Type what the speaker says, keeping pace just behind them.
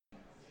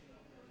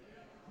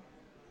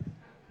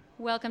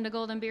Welcome to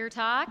Golden Beer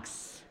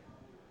Talks.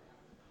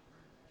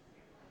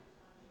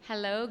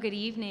 Hello, good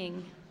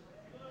evening.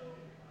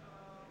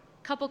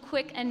 Couple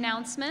quick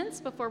announcements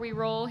before we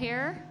roll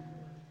here.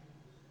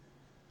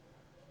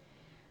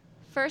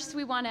 First,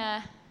 we want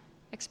to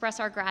express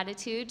our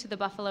gratitude to the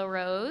Buffalo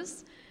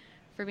Rose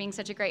for being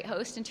such a great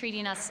host and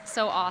treating us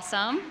so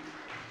awesome.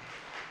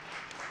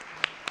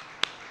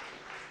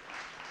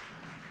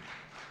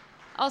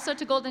 Also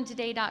to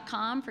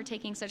goldentoday.com for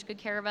taking such good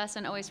care of us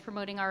and always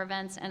promoting our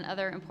events and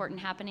other important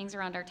happenings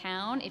around our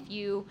town. If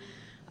you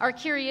are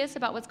curious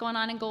about what's going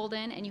on in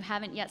Golden and you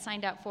haven't yet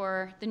signed up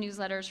for the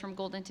newsletters from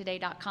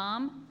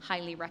goldentoday.com,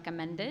 highly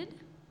recommended.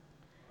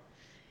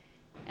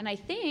 And I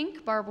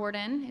think Barb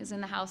Warden is in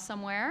the house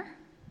somewhere.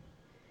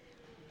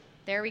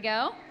 There we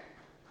go.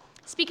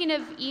 Speaking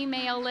of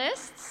email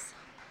lists,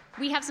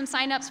 we have some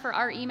signups for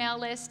our email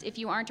list. If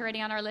you aren't already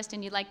on our list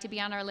and you'd like to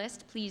be on our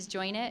list, please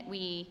join it.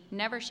 We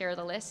never share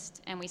the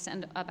list, and we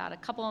send about a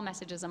couple of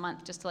messages a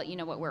month just to let you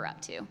know what we're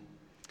up to.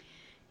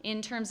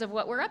 In terms of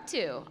what we're up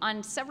to,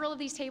 on several of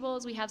these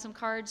tables, we have some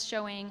cards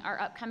showing our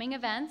upcoming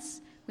events.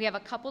 We have a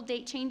couple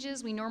date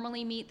changes. We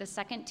normally meet the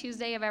second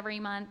Tuesday of every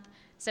month.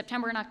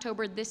 September and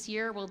October this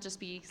year will just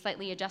be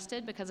slightly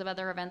adjusted because of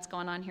other events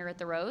going on here at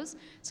the Rose.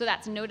 So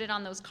that's noted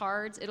on those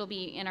cards. It'll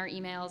be in our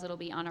emails. It'll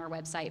be on our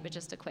website, but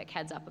just a quick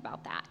heads up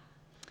about that.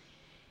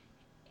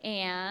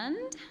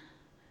 And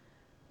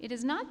it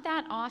is not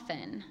that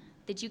often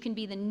that you can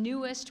be the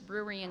newest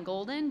brewery in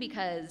Golden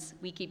because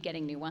we keep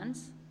getting new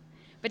ones.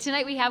 But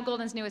tonight we have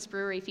Golden's newest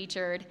brewery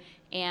featured,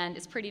 and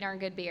it's pretty darn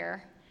good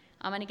beer.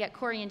 I'm going to get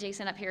Corey and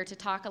Jason up here to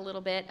talk a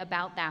little bit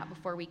about that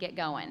before we get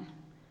going.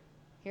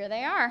 Here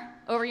they are,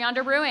 Over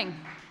Yonder Brewing.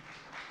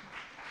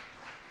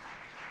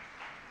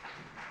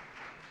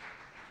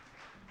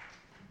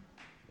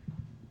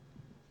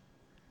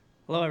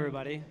 Hello,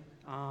 everybody.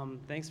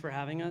 Thanks for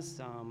having us.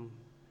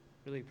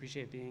 Really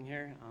appreciate being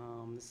here.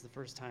 This is the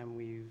first time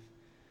we've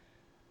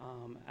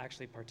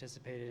actually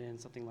participated in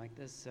something like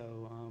this,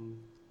 so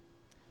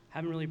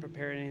haven't really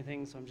prepared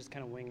anything, so I'm just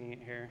kind of winging it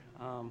here.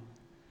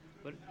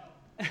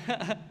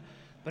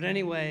 But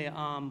anyway,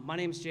 my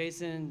name's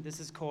Jason.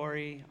 This is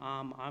Corey.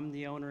 I'm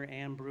the owner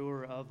and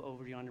brewer of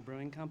Over Yonder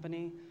Brewing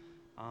Company.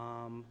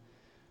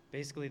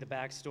 Basically, the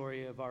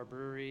backstory of our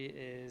brewery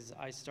is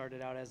I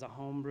started out as a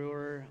home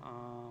brewer.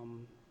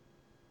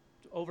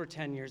 Over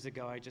 10 years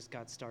ago, I just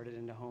got started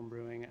into home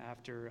brewing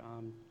after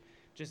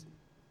just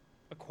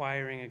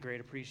acquiring a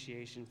great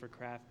appreciation for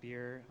craft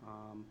beer,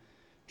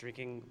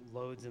 drinking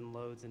loads and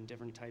loads and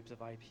different types of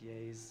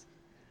IPAs.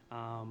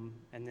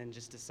 And then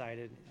just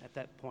decided at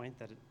that point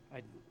that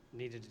I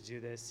needed to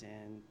do this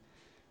and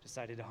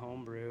decided to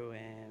homebrew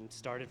and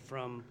started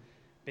from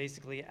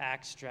basically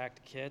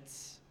extract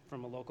kits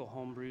from a local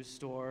homebrew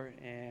store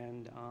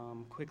and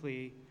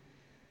quickly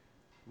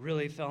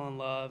really fell in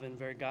love and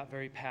got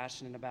very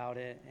passionate about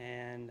it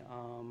and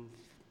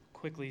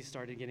quickly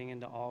started getting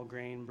into all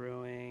grain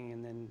brewing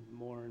and then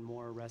more and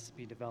more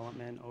recipe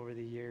development over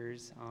the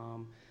years.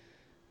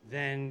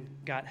 Then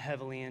got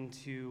heavily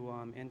into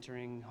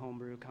entering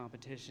homebrew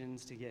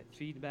competitions to get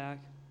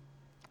feedback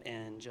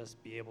and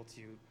just be able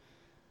to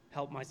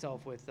help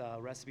myself with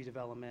recipe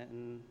development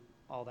and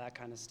all that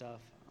kind of stuff.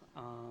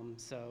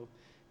 So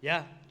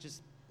yeah,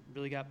 just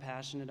really got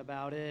passionate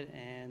about it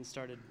and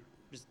started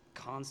just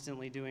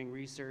constantly doing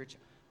research,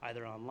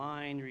 either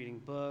online, reading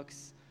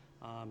books,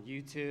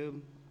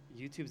 YouTube.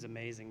 YouTube's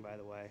amazing, by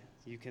the way.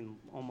 You can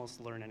almost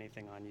learn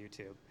anything on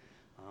YouTube.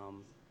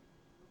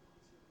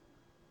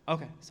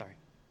 Okay, sorry.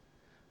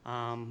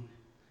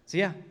 So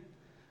yeah,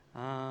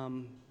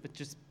 but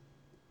just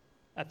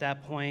at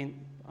that point,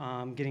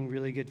 getting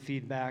really good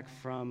feedback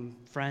from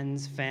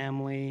friends,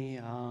 family,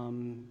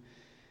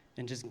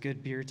 and just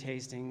good beer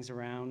tastings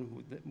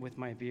around with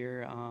my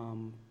beer,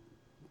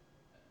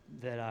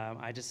 that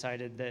I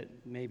decided that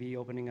maybe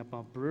opening up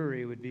a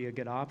brewery would be a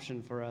good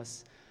option for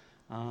us.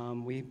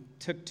 We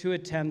took 2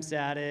 attempts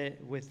at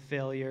it with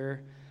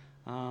failure.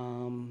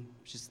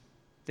 Just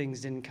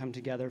things didn't come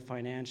together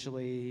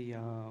financially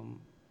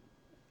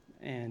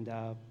and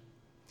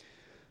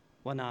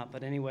whatnot.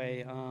 But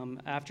anyway,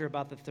 after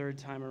about the 3rd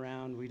time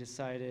around, we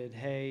decided,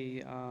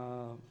 hey,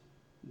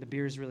 the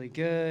beer's really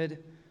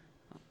good,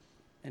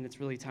 and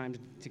it's really time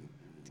to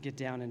get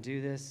down and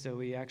do this. So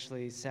we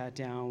actually sat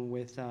down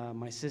with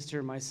my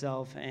sister,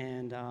 myself,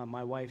 and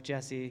my wife,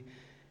 Jessie,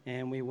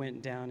 and we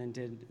went down and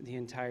did the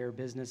entire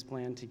business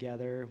plan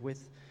together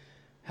with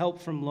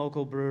help from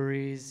local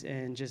breweries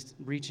and just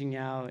reaching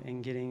out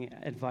and getting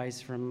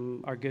advice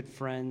from our good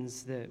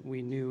friends that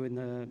we knew in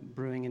the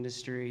brewing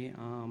industry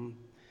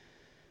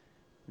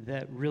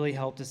that really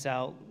helped us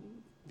out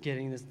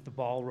getting the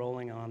ball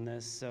rolling on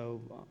this.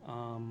 So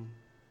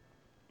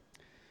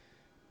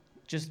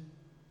just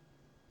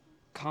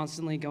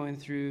constantly going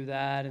through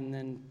that and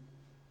then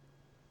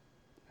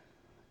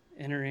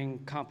entering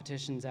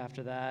competitions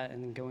after that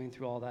and then going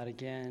through all that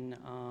again.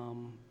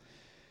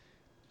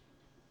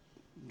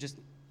 Just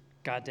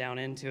got down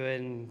into it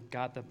and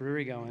got the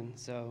brewery going.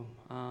 So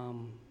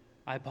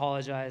I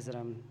apologize that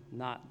I'm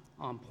not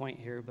on point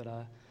here, but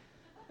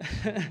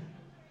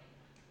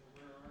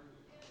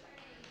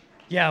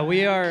Yeah,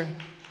 we are.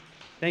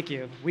 Thank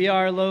you. We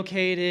are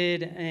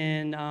located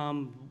in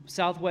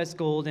Southwest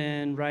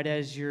Golden, right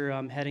as you're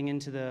heading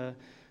into the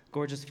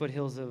gorgeous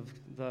foothills of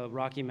the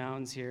Rocky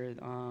Mountains here,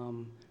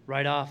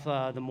 right off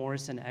the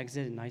Morrison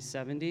exit in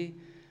I-70,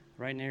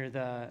 right near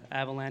the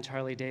Avalanche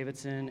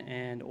Harley-Davidson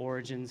and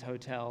Origins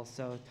Hotel.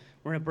 So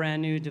we're in a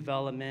brand new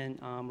development.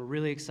 We're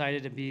really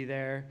excited to be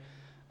there.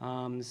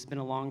 It's been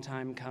a long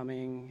time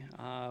coming.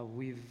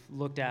 We've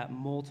looked at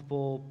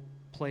multiple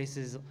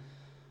places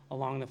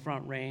along the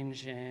Front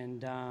Range,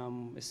 and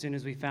as soon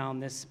as we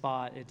found this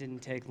spot, it didn't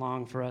take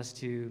long for us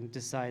to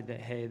decide that,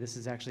 hey, this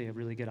is actually a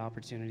really good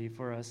opportunity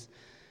for us.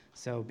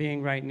 So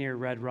being right near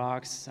Red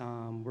Rocks,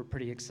 we're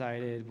pretty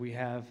excited. We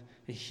have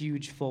a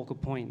huge focal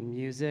point in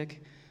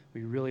music.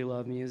 We really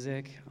love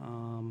music.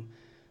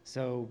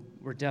 So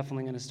we're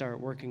definitely going to start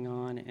working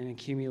on and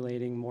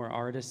accumulating more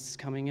artists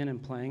coming in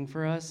and playing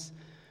for us.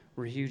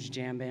 We're huge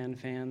jam band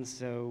fans,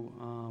 so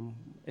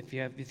if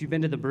you've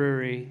been to the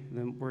brewery,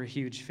 then we're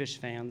huge Fish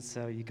fans,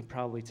 so you can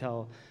probably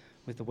tell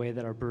with the way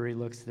that our brewery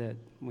looks that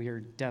we are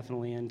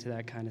definitely into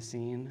that kind of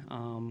scene.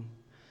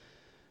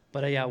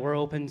 But yeah, we're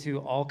open to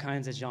all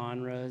kinds of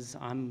genres.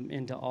 I'm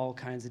into all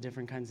kinds of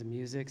different kinds of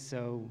music,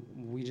 so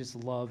we just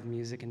love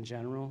music in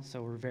general,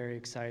 so we're very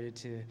excited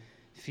to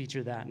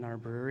feature that in our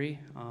brewery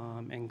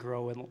and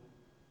grow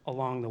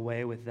along the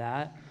way with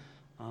that.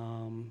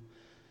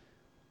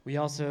 We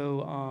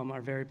also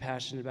are very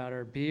passionate about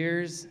our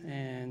beers,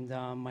 and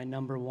my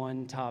number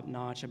one top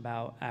notch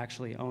about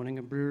actually owning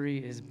a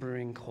brewery is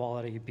brewing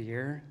quality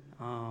beer.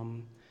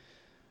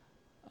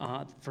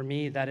 For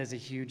me, that is a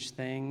huge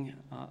thing.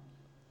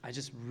 I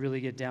just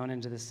really get down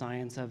into the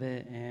science of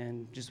it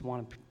and just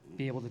want to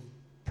be able to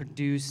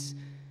produce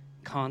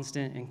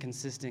constant and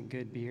consistent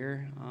good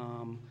beer.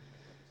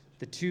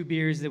 The two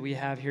beers that we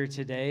have here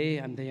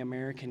today, the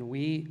American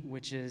Wheat,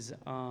 which is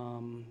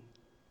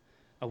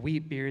a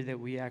wheat beer that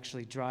we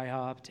actually dry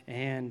hopped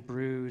and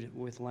brewed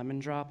with lemon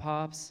drop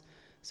hops.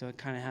 So it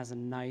kind of has a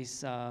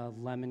nice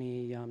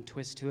lemony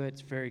twist to it.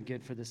 It's very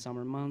good for the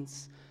summer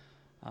months.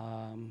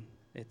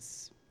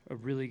 It's a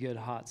really good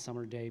hot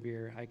summer day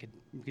beer.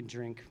 You could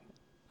drink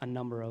a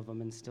number of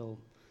them and still,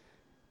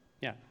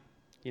 yeah,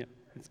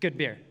 it's good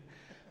beer.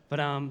 But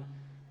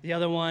the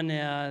other one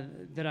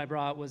that I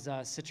brought was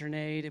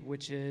Citronade,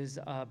 which is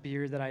a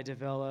beer that I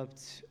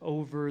developed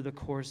over the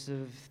course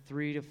of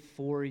 3 to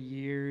 4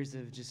 years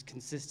of just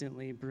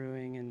consistently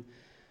brewing and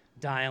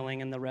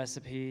dialing in the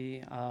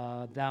recipe.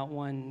 That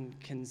one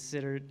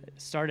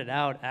started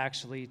out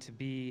actually to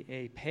be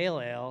a pale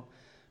ale,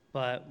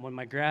 but when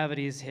my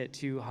gravities hit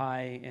too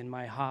high and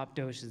my hop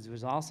dosage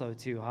was also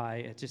too high,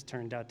 it just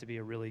turned out to be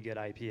a really good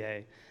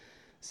IPA.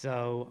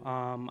 So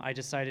I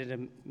decided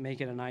to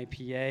make it an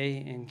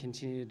IPA and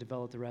continue to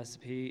develop the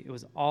recipe. It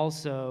was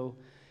also,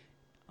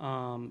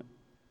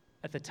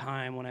 at the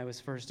time when I was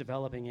first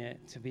developing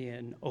it, to be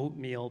an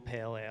oatmeal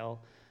pale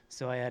ale.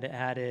 So I had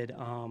added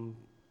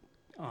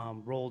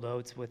rolled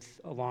oats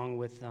along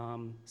with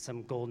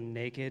some Golden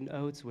Naked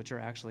oats, which are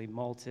actually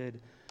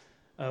malted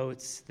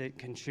oats that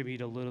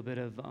contribute a little bit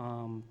of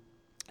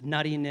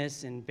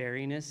nuttiness and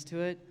berryness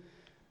to it.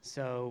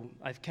 So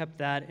I've kept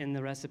that in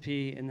the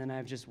recipe, and then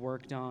I've just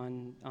worked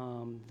on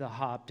the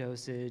hop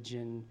dosage,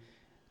 and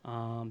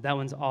that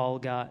one's all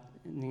got,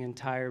 the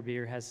entire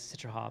beer has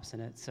citra hops in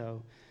it.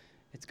 So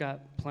it's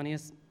got plenty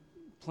of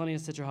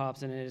citra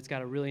hops in it. It's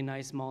got a really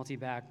nice malty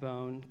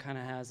backbone, kind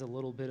of has a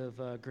little bit of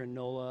a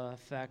granola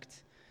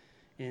effect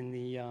in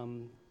the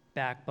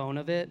backbone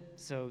of it.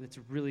 So it's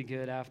really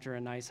good after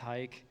a nice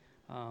hike.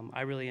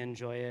 I really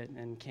enjoy it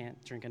and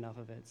can't drink enough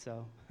of it.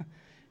 So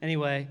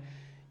anyway,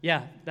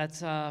 yeah,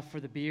 that's for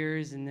the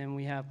beers, and then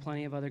we have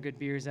plenty of other good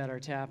beers at our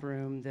tap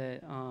room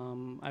that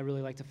I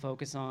really like to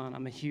focus on.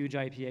 I'm a huge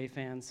IPA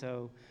fan,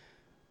 so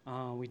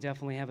we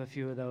definitely have a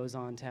few of those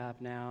on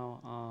tap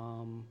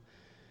now.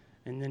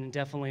 And then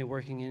definitely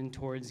working in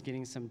towards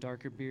getting some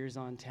darker beers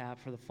on tap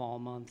for the fall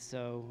month.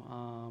 So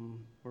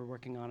we're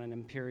working on an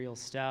Imperial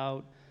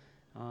Stout.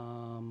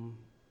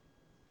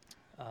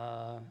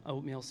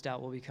 Oatmeal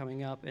Stout will be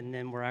coming up, and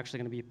then we're actually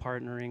going to be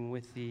partnering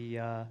with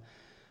the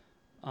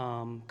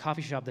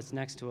coffee shop that's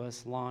next to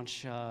us,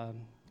 Launch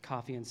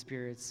Coffee and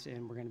Spirits,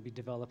 and we're going to be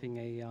developing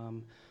a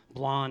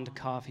blonde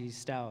coffee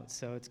stout.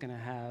 So it's going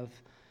to have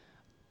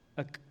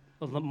a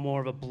little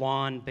more of a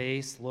blonde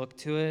base look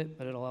to it,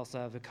 but it'll also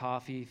have a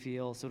coffee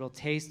feel. So it'll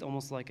taste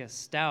almost like a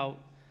stout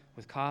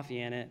with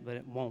coffee in it, but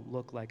it won't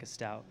look like a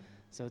stout.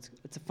 So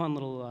it's a fun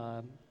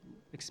little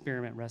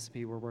experiment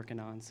recipe we're working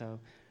on. So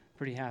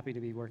pretty happy to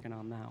be working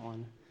on that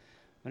one.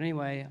 But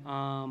anyway,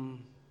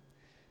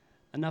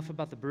 enough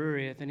about the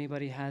brewery. If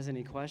anybody has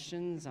any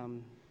questions,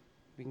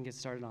 we can get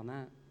started on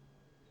that.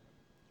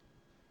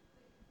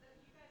 You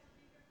guys will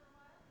be here for a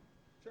while?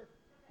 Sure.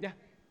 Yeah. All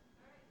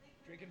right, thank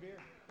you. Drinking beer.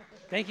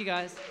 Thank you,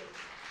 guys.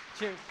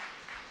 Cheers.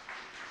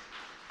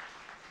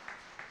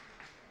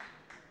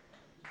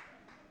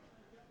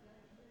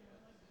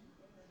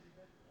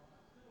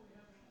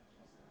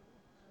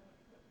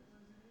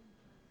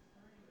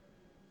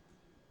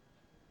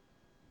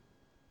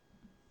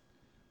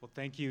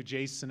 Thank you,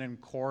 Jason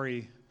and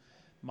Corey.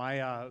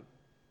 My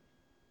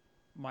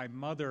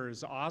mother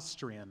is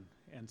Austrian,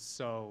 and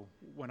so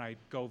when I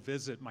go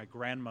visit my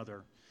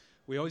grandmother,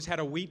 we always had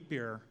a wheat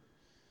beer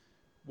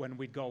when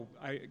we'd go.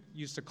 I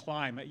used to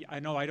climb. I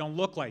know I don't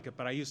look like it,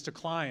 but I used to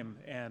climb,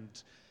 and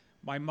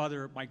my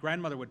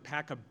grandmother would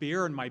pack a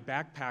beer in my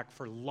backpack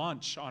for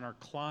lunch on our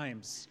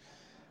climbs,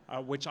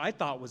 which I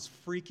thought was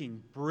freaking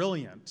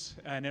brilliant,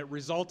 and it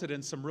resulted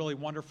in some really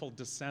wonderful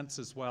descents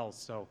as well.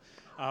 So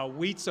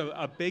wheat's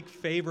a big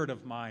favorite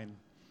of mine.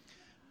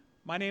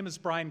 My name is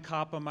Brian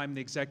Copham. I'm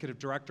the Executive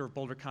Director of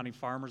Boulder County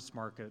Farmers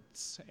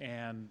Markets,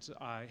 and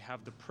I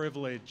have the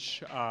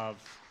privilege of,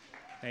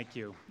 thank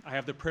you, I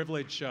have the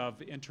privilege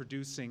of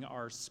introducing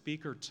our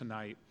speaker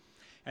tonight.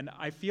 And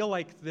I feel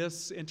like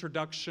this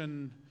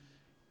introduction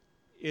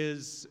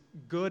is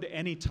good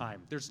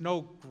anytime. There's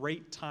no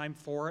great time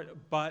for it,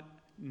 but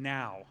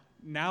now.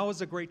 Now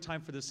is a great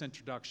time for this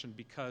introduction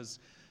because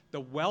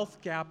the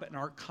wealth gap in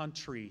our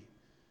country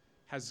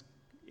has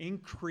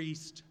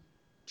increased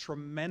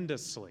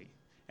tremendously.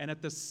 And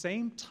at the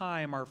same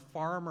time, our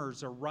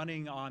farmers are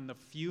running on the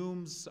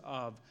fumes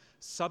of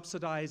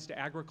subsidized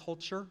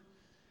agriculture.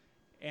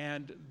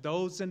 And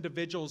those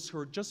individuals who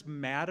are just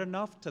mad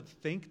enough to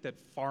think that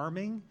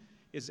farming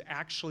is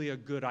actually a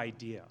good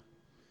idea.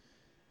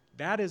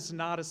 That is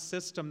not a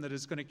system that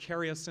is going to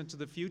carry us into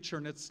the future,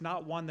 and it's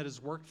not one that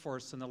has worked for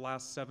us in the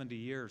last 70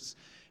 years.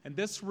 And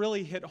this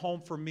really hit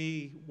home for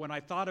me when I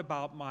thought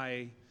about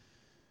my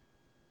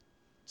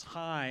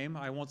time,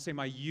 I won't say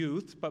my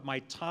youth, but my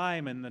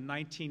time in the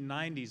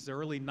 1990s, the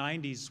early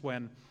 90s,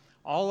 when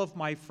all of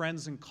my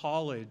friends in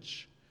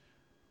college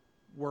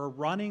were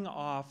running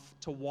off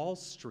to Wall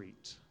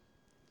Street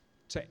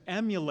to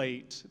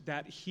emulate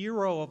that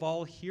hero of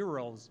all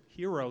heroes,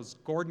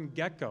 Gordon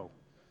Gekko,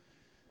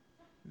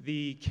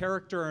 the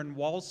character in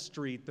Wall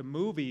Street, the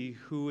movie,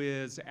 who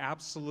is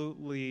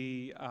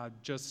absolutely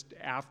just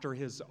after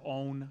his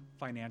own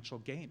financial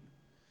gain.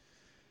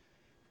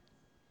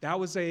 That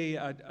was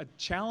a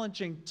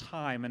challenging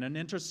time and an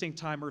interesting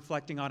time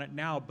reflecting on it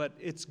now, but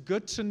it's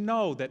good to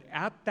know that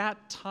at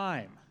that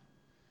time,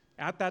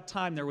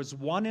 there was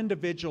one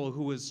individual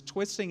who was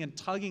twisting and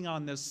tugging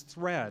on this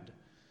thread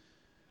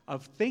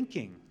of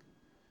thinking,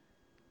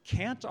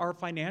 can't our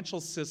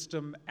financial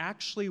system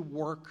actually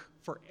work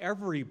for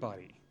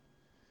everybody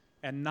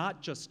and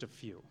not just a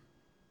few?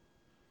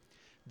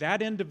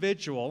 That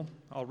individual,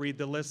 I'll read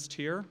the list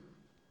here.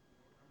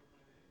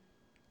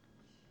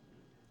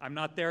 I'm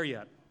not there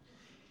yet.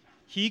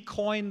 He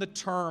coined the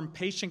term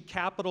patient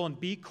capital and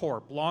B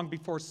Corp long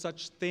before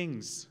such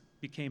things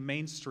became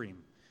mainstream.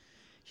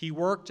 He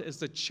worked as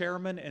the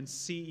chairman and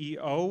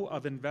CEO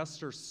of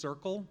Investor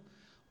Circle,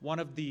 one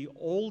of the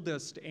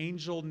oldest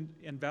angel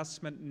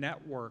investment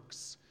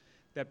networks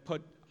that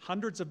put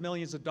hundreds of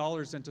millions of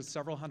dollars into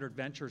several hundred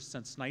ventures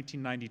since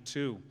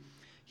 1992.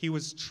 He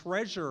was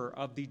treasurer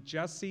of the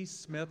Jesse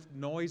Smith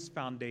Noyes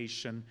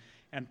Foundation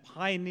and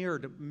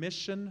pioneered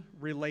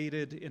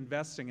mission-related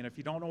investing. And if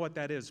you don't know what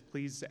that is,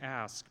 please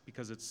ask,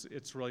 because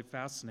it's really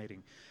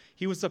fascinating.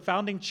 He was the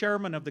founding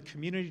chairman of the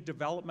Community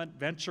Development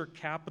Venture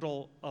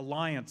Capital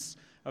Alliance,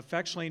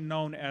 affectionately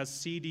known as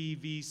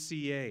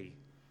CDVCA.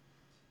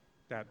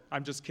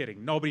 I'm just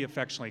kidding. Nobody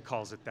affectionately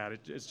calls it that.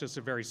 It's just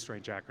a very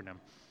strange acronym.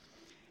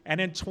 And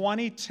in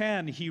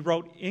 2010, he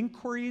wrote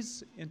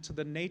Inquiries into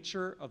the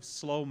Nature of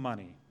Slow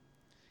Money,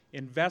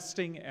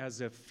 Investing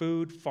as if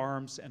Food,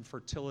 Farms, and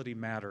Fertility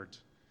Mattered.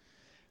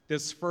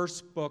 This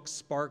first book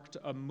sparked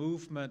a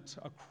movement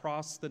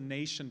across the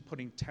nation,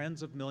 putting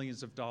tens of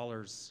millions of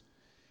dollars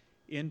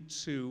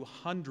into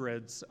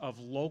hundreds of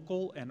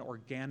local and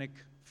organic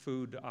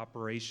food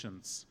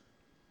operations.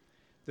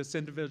 This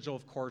individual,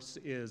 of course,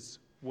 is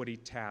Woody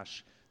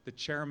Tesch, the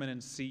chairman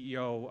and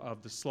CEO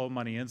of the Slow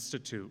Money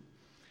Institute.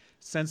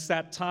 Since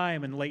that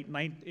time, in late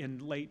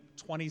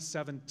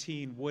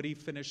 2017, Woody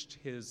finished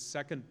his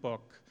second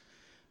book,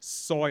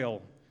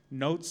 Soil,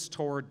 Notes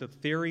Toward the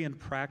Theory and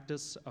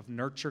Practice of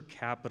Nurture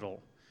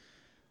Capital,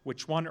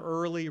 which one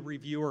early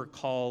reviewer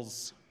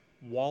calls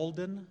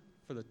Walden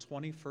for the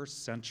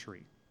 21st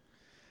century.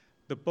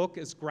 The book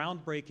is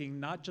groundbreaking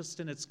not just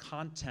in its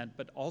content,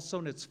 but also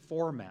in its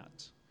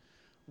format,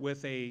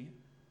 with a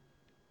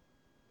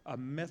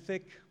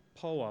mythic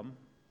poem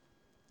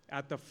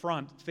at the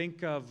front.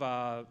 Think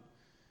of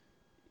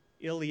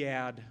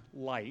Iliad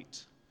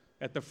Light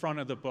at the front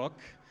of the book,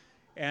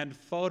 and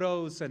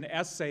photos and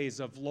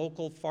essays of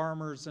local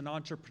farmers and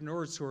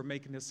entrepreneurs who are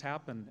making this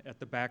happen at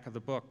the back of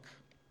the book.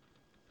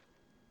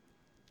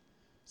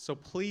 So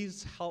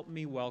please help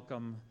me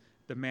welcome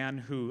the man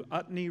who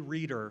Utne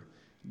Reader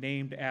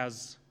named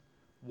as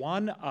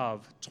one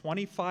of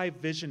 25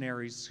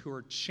 visionaries who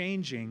are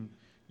changing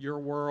your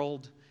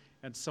world,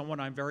 and someone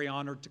I'm very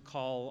honored to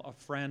call a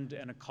friend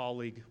and a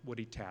colleague,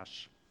 Woody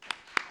Tesch.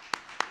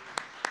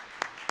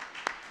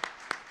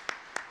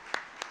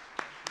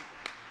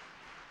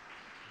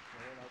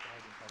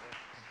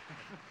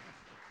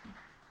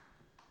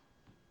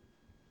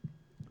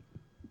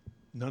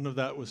 None of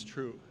that was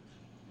true.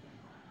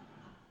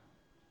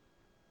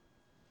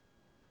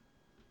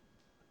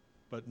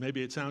 but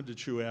maybe it sounded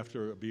true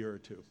after a beer or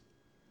two.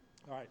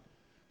 All right.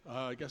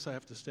 I guess I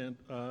have to stand.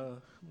 I'm going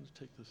to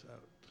take this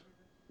out.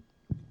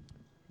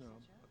 No,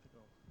 I think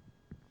I'll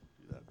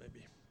do that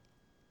maybe.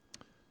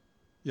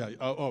 Yeah,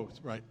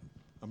 right.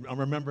 I'm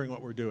remembering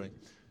what we're doing.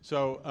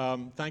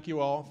 So thank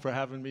you all for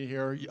having me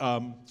here.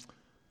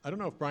 I don't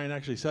know if Brian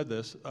actually said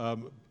this.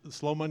 The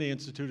Slow Money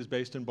Institute is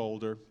based in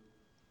Boulder.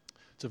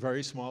 It's a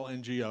very small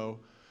NGO.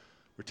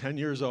 We're 10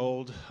 years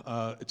old.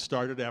 It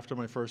started after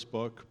my first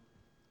book.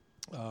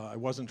 I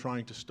wasn't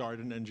trying to start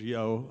an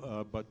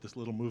NGO, but this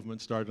little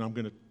movement started, and I'm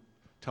going to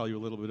tell you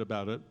a little bit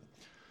about it.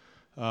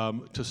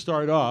 To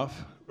start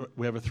off,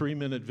 we have a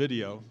 3-minute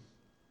video,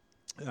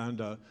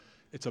 and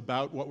it's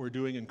about what we're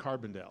doing in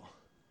Carbondale.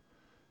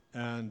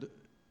 And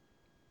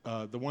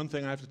the one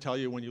thing I have to tell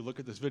you when you look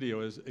at this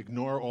video is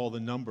ignore all the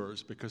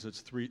numbers, because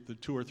it's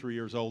 2 or 3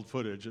 years old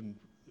footage, and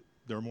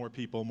there are more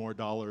people, more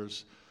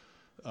dollars.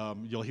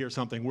 You'll hear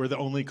something, we're the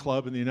only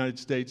club in the United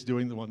States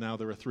doing the, well, now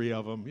there are 3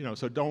 of them,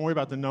 so don't worry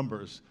about the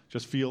numbers,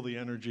 just feel the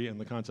energy and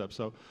the concept.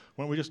 So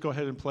why don't we just go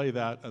ahead and play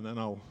that, and then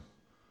I'll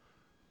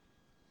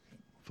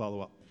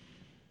follow up.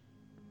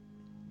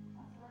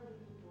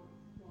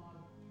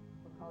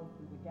 Because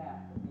of the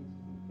gap that needs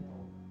to be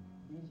filled.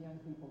 These young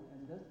people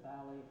in this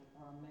valley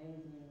are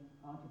amazing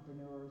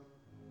entrepreneurs,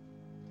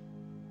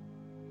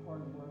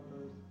 hard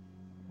workers,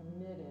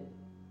 committed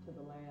to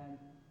the land,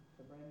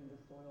 to bringing the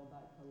soil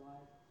back to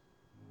life,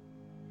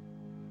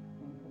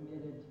 and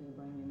committed to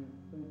bringing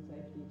food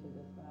safety to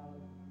this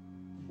valley.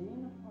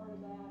 Being a part of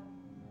that,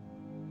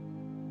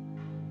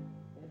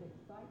 it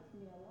excites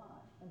me a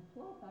lot. And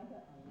plus, I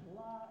get a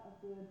lot of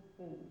good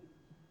food.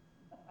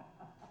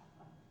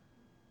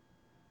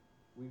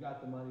 We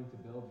got the money to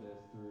build this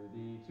through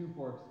the Two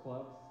Forks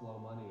Club's Slow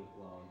Money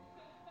loan.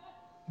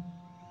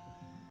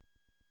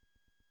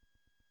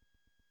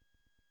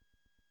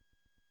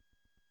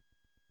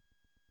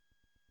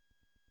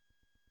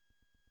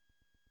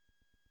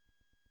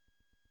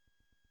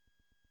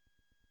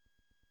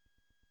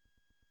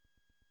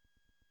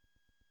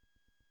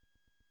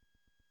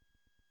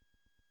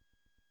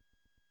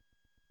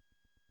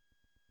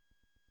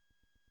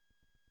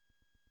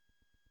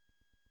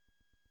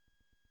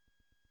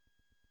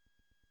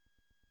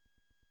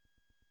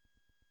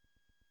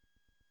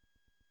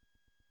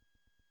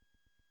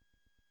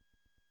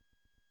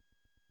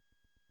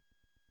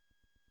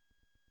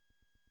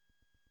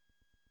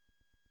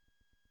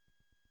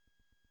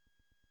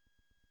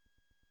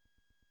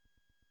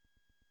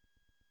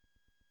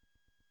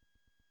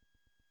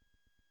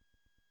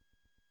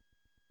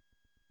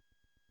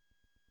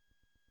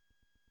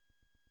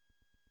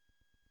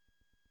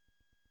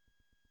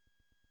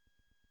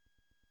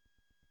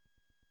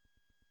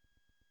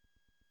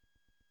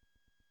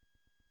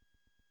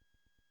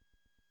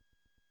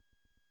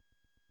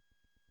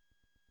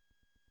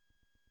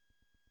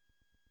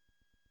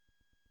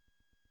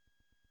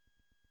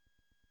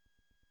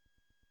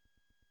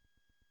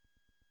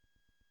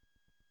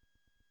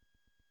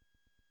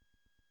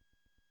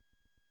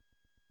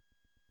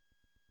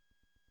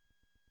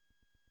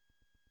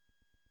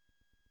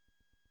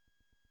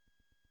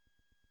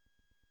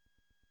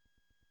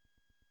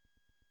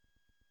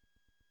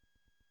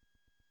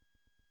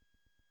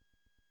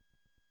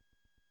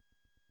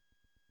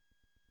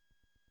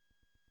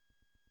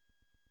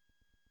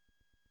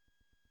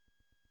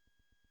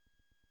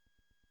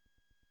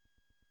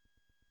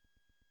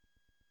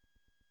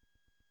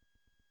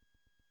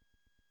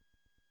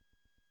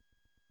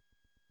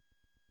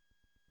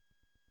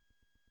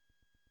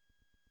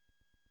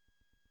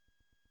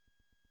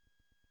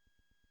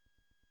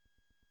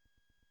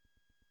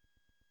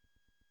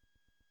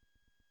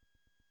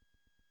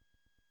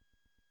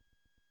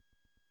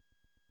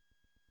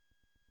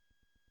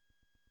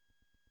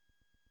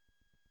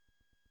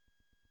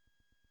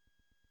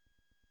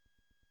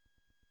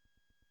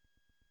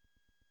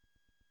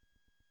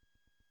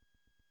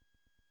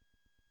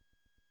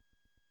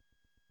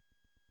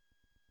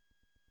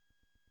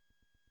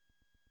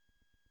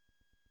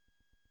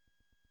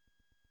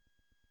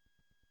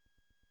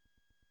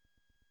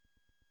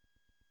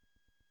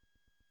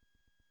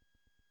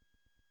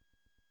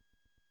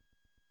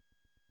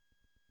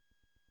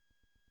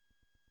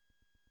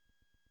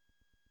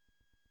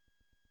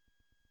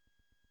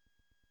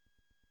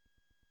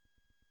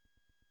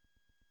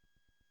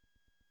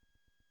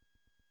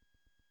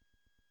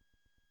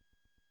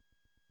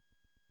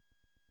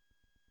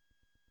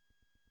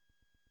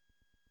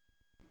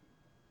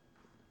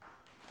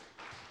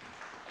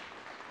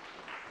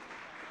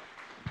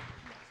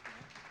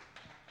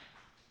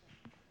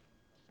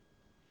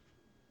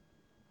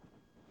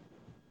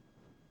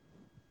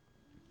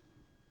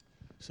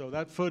 So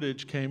that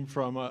footage came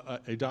from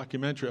a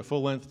documentary, a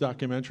full-length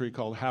documentary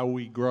called How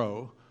We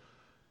Grow,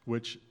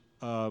 which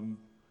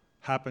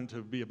happened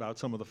to be about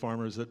some of the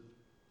farmers that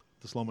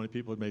the Slow Money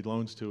people had made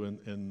loans to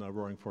in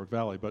Roaring Fork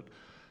Valley. But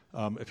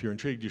if you're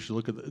intrigued, you should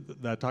look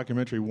at that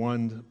documentary.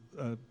 Won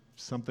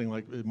something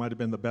like, it might have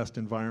been the best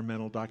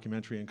environmental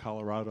documentary in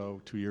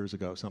Colorado 2 years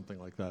ago, something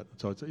like that.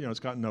 So it's, it's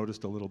gotten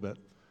noticed a little bit,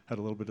 had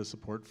a little bit of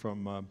support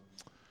from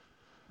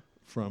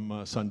from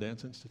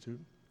Sundance Institute.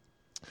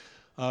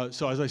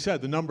 So as I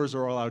said, the numbers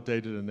are all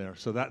outdated in there.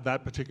 So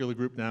that particular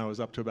group now is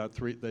up to about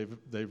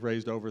they've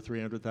raised over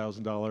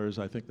 $300,000.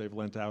 I think they've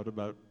lent out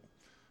about,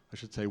 I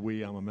should say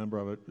I'm a member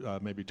of it,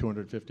 maybe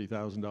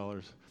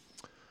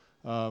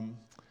 $250,000.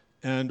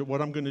 And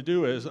what I'm going to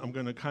do is I'm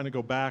going to kind of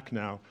go back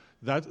now.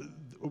 What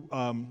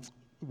I'm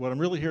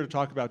really here to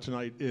talk about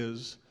tonight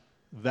is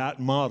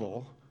that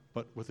model,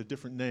 but with a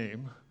different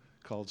name,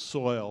 called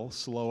SOIL,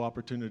 Slow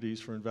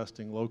Opportunities for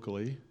Investing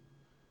Locally.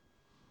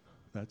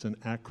 That's an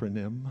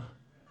acronym.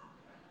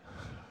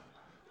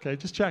 Okay,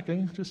 just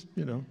checking,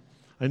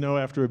 I know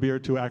after a beer or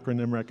two,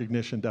 acronym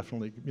recognition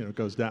definitely,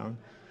 goes down.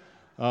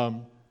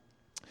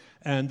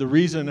 And the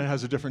reason it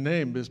has a different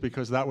name is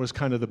because that was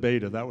kind of the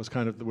beta. That was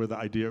kind of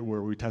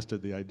where we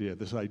tested the idea.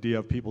 This idea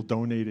of people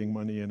donating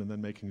money in and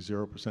then making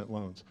 0%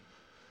 loans.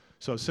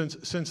 So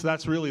since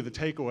that's really the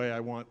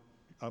takeaway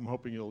I'm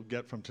hoping you'll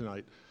get from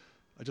tonight,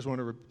 I just want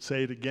to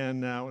say it again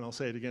now, and I'll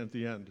say it again at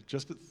the end.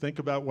 Just think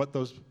about what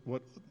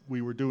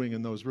we were doing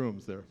in those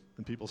rooms there,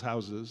 in people's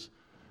houses,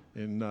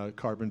 in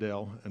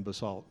Carbondale and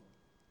Basalt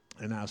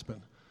and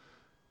Aspen.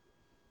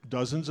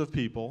 Dozens of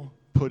people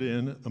put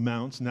in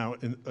amounts. Now,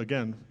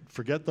 again,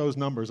 forget those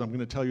numbers. I'm going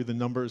to tell you the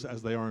numbers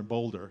as they are in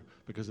Boulder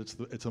because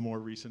it's a more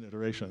recent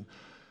iteration.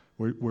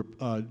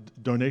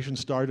 Donations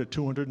start at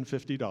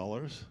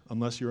 $250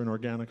 unless you're an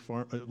organic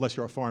unless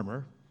you're a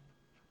farmer.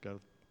 Got to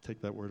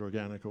take that word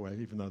organic away,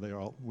 even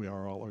though we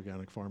are all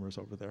organic farmers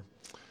over there.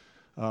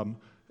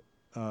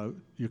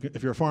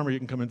 If you're a farmer, you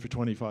can come in for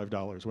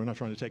 $25. We're not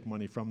trying to take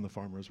money from the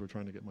farmers. We're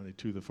trying to get money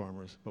to the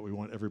farmers, but we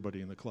want everybody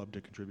in the club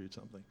to contribute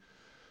something.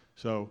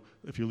 So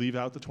if you leave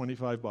out the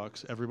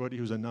 $25, everybody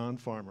who's a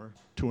non-farmer,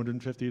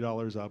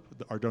 $250 up.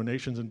 Our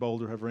donations in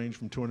Boulder have ranged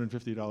from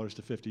 $250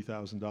 to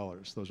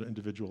 $50,000. Those are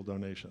individual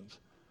donations.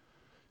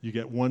 You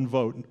get one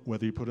vote,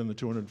 whether you put in the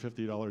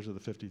 $250 or the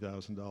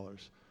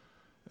 $50,000.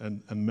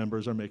 And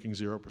members are making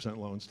 0%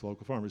 loans to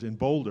local farmers. In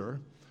Boulder,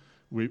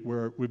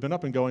 we've been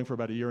up and going for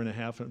about a year and a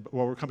half,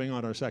 we're coming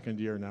on our second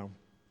year now.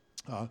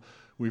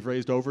 We've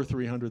raised over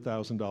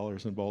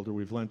 $300,000 in Boulder.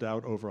 We've lent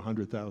out over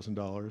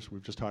 $100,000.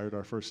 We've just hired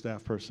our first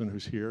staff person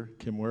who's here,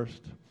 Kim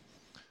Wurst.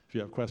 If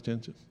you have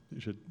questions, you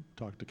should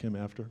talk to Kim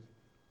after.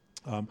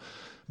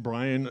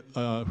 Brian,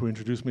 who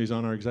introduced me, is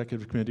on our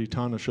executive committee.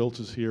 Tana Schultz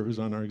is here, who's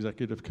on our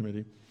executive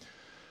committee.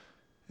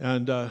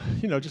 And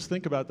just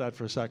think about that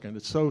for a second.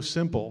 It's so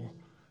simple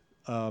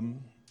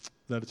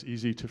that it's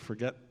easy to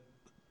forget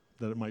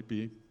that it might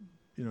be,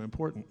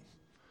 important.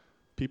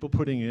 People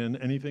putting in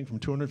anything from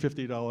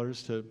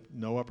 $250 to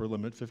no upper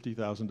limit,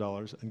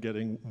 $50,000, and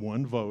getting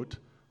one vote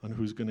on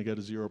who's going to get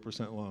a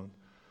 0% loan. And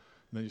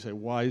then you say,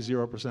 why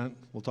 0%?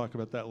 We'll talk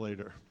about that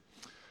later.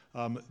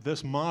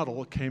 This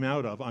model came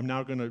out of, I'm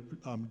now going to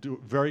do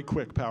a very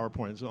quick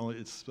PowerPoint.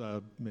 It's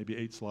maybe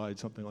 8 slides,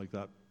 something like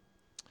that.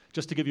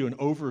 Just to give you an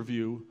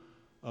overview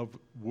of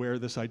where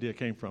this idea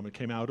came from. It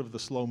came out of the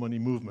slow money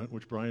movement,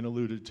 which Brian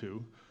alluded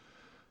to.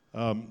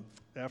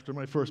 After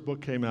my first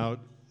book came out,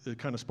 it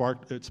kind of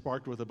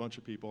sparked with a bunch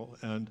of people,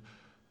 and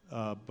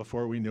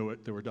before we knew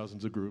it, there were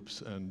dozens of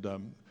groups,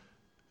 and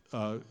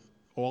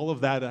all of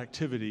that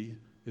activity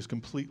is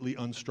completely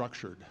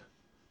unstructured.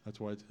 That's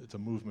why it's a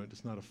movement,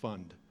 it's not a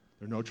fund.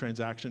 There are no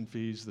transaction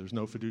fees, there's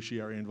no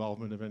fiduciary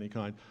involvement of any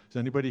kind. Does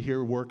anybody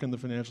here work in the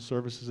financial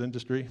services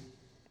industry?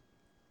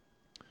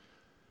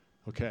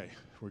 Okay,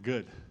 we're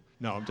good.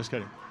 No, I'm just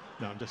kidding.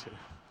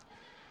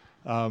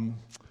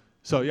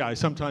 So yeah, I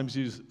sometimes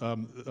use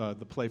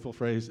the playful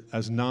phrase,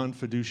 as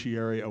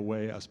non-fiduciary a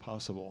way as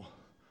possible,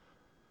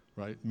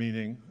 right?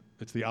 Meaning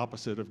it's the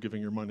opposite of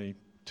giving your money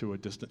to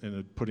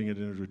putting it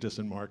into a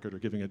distant market or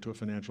giving it to a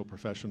financial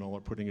professional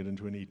or putting it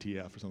into an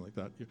ETF or something like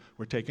that.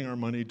 We're taking our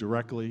money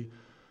directly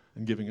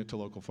and giving it to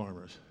local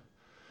farmers.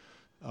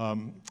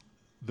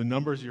 The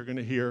numbers you're going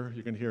to hear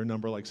a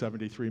number like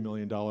 $73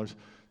 million.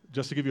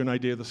 Just to give you an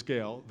idea of the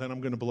scale, then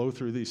I'm going to blow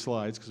through these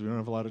slides because we don't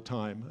have a lot of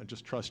time. I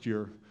just trust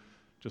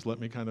just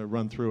let me kind of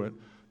run through it.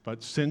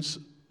 But since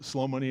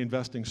slow money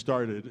investing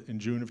started in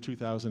June of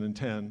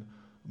 2010,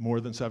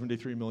 more than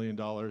 $73 million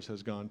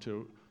has gone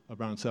to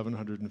around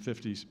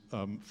 750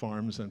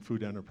 farms and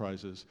food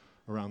enterprises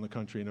around the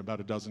country in about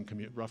a dozen,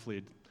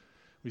 roughly,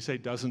 we say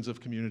dozens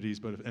of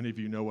communities, but if any of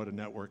you know what a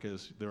network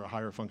is, there are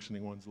higher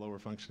functioning ones, lower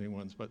functioning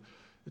ones, but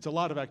it's a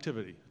lot of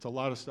activity. It's a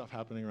lot of stuff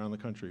happening around the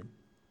country.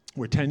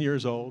 We're 10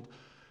 years old,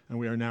 and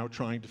we are now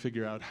trying to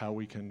figure out how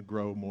we can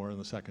grow more in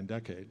the second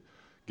decade,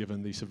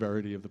 given the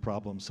severity of the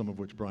problems, some of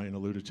which Brian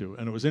alluded to.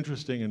 And it was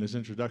interesting in his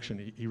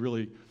introduction,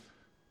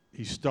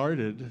 he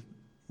started,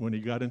 when he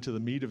got into the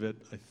meat of it,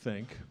 I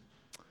think,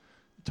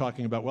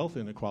 talking about wealth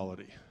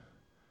inequality.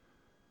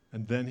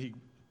 And then he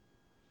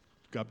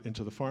got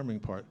into the farming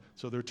part.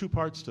 So there are 2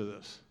 parts to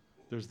this.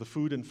 There's the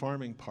food and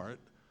farming part,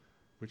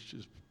 which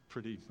is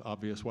pretty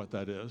obvious what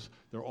that is.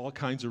 There are all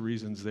kinds of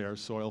reasons there: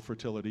 soil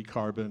fertility,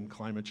 carbon,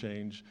 climate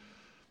change,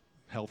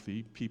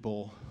 healthy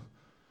people,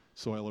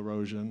 soil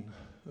erosion,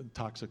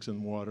 toxics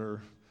in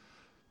water.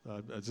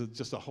 It's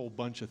just a whole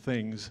bunch of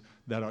things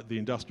that are the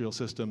industrial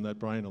system that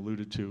Brian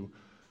alluded to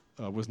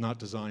was not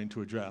designed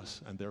to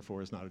address, and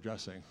therefore is not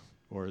addressing,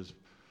 or is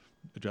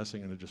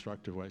addressing in a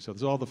destructive way. So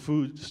there's all the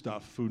food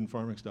stuff, food and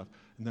farming stuff,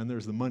 and then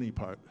there's the money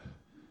part.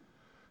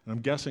 And I'm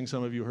guessing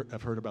some of you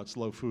have heard about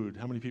slow food.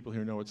 How many people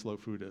here know what slow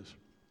food is?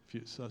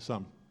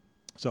 Some.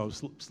 So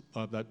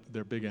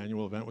their big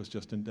annual event was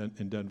just in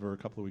Denver a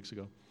couple of weeks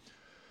ago.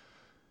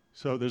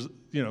 So there's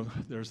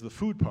the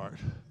food part,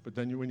 but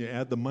then when you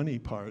add the money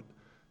part,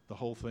 the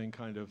whole thing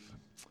kind of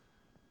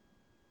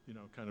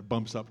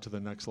bumps up to the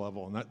next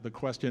level. And the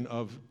question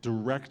of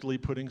directly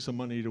putting some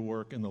money to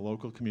work in the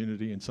local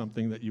community in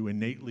something that you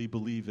innately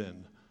believe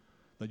in,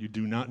 that you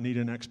do not need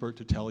an expert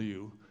to tell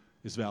you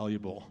is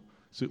valuable.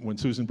 So when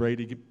Susan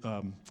Brady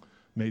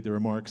made the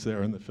remarks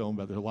there in the film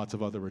about there are lots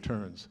of other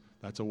returns,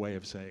 that's a way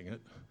of saying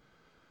it.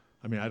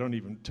 I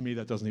mean, to me,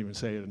 that doesn't even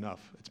say it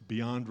enough. It's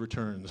beyond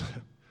returns.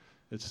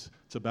 It's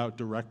about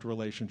direct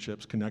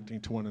relationships, connecting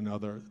to one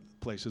another,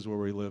 places where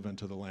we live, and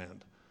to the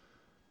land.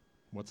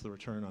 What's the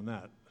return on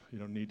that? You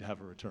don't need to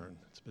have a return.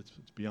 It's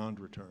beyond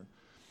return.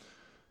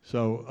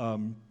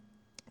 So,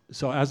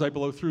 so as I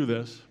blow through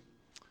this,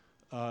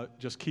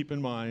 just keep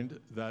in mind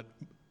that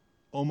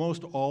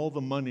almost all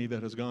the money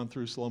that has gone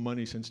through Slow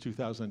Money since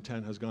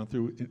 2010 has gone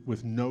through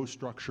with no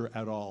structure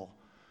at all.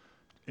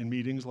 In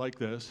meetings like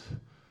this,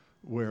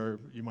 where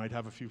you might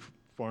have a few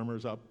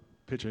farmers up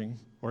pitching,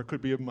 or it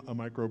could be a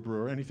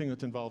microbrewer, anything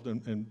that's involved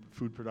in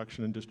food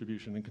production and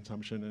distribution and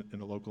consumption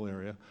in a local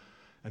area.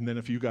 And then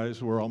if you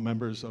guys were all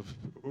members of,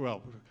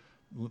 well,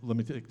 let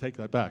me take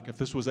that back. If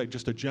this was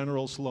just a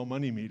general Slow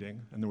Money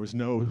meeting and there was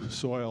no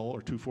Soil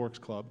or Two Forks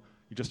Club,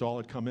 you just all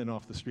had come in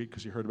off the street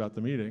because you heard about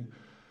the meeting,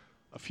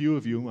 a few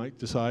of you might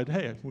decide,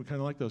 hey, we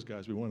kind of like those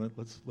guys. We want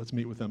to, let's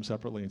meet with them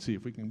separately and see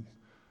if we can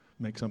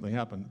make something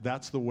happen.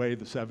 That's the way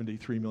the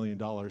 $73 million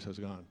has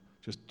gone,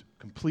 just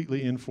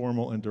completely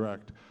informal and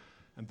direct.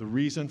 And the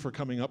reason for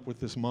coming up with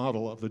this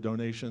model of the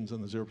donations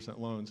and the 0%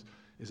 loans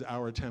is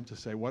our attempt to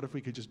say, what if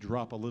we could just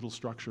drop a little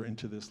structure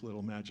into this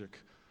little magic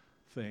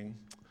thing?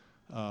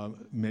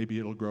 Maybe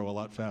it'll grow a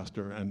lot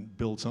faster and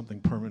build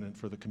something permanent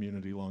for the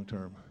community long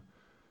term.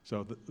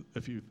 So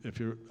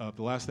the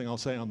last thing I'll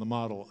say on the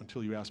model,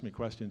 until you ask me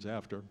questions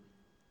after,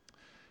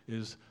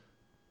 is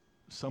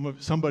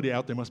somebody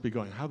out there must be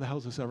going, how the hell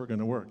is this ever going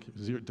to work?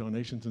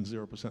 Donations and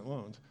 0%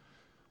 loans.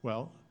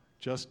 Well,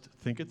 just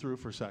think it through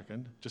for a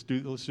second. Let's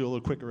do a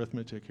little quick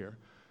arithmetic here.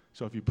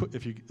 So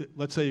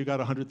let's say you got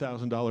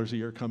 $100,000 a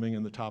year coming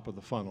in the top of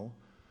the funnel,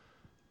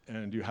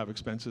 and you have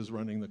expenses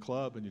running the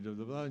club, and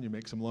you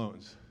make some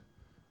loans.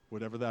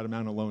 Whatever that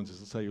amount of loans is,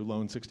 let's say you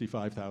loan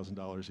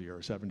 $65,000 a year or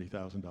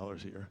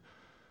 $70,000 a year.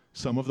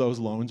 Some of those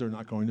loans are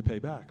not going to pay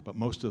back, but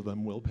most of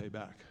them will pay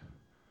back.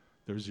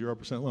 There's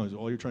 0% loans.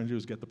 All you're trying to do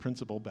is get the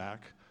principal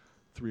back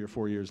 3 or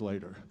 4 years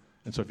later.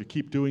 And so if you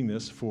keep doing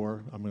this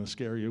for, I'm going to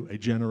scare you, a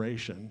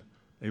generation,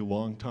 a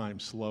long time,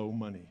 slow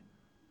money,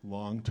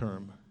 long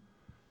term,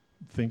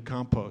 think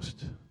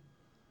compost.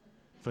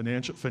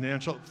 Financial,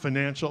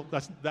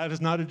 that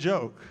is not a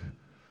joke.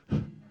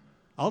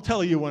 I'll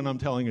tell you when I'm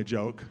telling a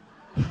joke.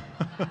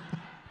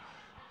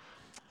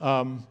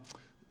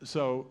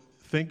 So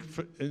think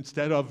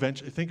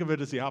of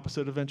it as the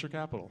opposite of venture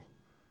capital.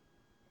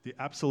 The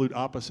absolute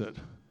opposite.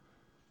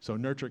 So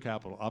nurture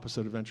capital,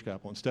 opposite of venture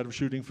capital. Instead of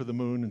shooting for the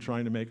moon and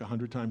trying to make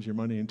 100 times your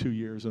money in 2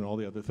 years and all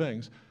the other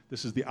things,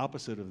 this is the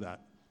opposite of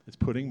that. It's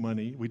putting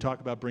money, we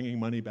talk about bringing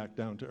money back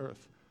down to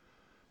earth.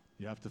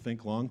 You have to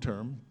think long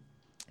term,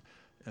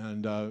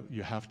 and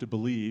you have to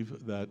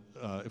believe that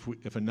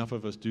if enough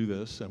of us do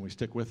this and we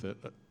stick with it,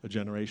 a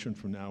generation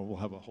from now we'll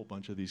have a whole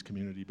bunch of these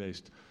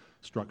community-based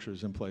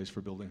structures in place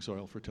for building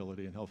soil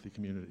fertility and healthy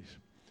communities.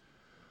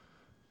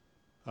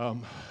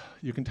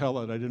 You can tell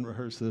that I didn't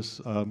rehearse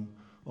this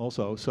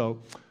also.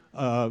 So,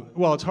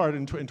 well, it's hard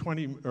in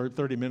 20 or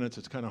 30 minutes.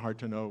 It's kind of hard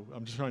to know.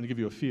 I'm just trying to give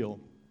you a feel.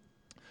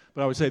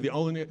 But I would say the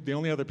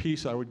only other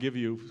piece I would give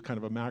you, kind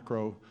of a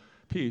macro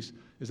piece,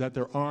 is that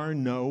there are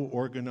no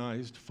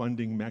organized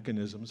funding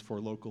mechanisms for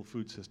local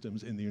food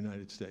systems in the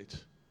United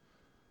States.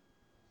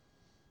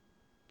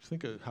 Just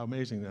think of how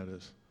amazing that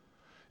is.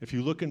 If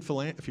you look at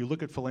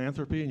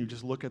philanthropy and you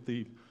just look at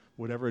the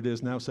whatever it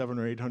is now, $700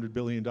 or $800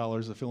 billion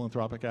of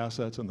philanthropic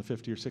assets and the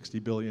 $50 or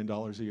 $60 billion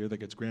a year that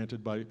gets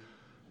granted by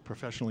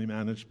professionally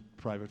managed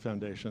private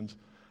foundations,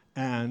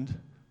 and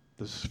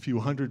the few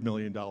 $100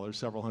 million,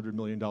 several $100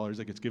 million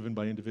that gets given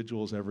by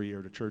individuals every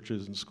year to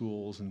churches and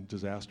schools and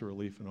disaster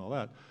relief and all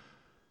that,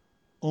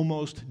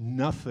 almost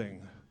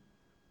nothing,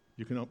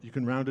 you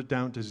can round it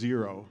down to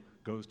zero,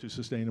 goes to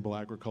sustainable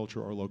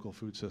agriculture or local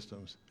food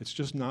systems. It's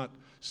just not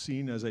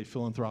seen as a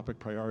philanthropic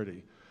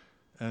priority.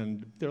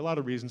 And there are a lot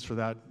of reasons for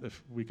that,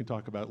 if we can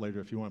talk about later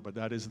if you want, but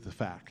that is the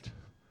fact.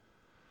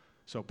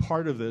 So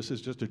part of this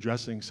is just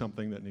addressing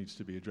something that needs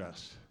to be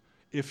addressed.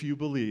 If you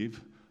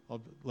believe,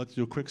 let's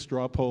do a quick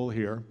straw poll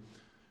here.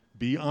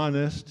 Be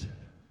honest.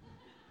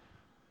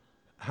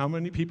 How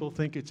many people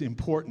think it's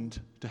important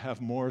to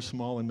have more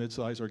small and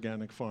mid-sized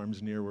organic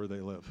farms near where they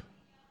live?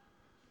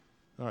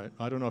 All right,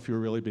 I don't know if you were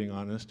really being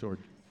honest,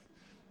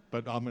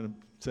 but I'm going to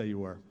say you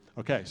were.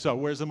 Okay, so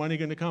where's the money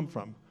going to come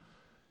from?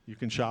 You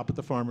can shop at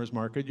the farmer's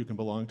market. You can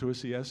belong to a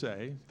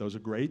CSA. Those are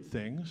great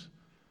things.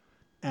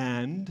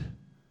 And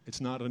it's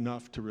not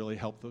enough to really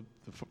help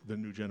the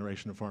new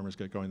generation of farmers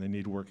get going. They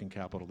need working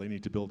capital. They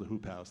need to build a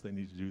hoop house. They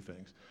need to do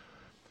things.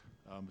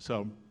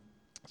 So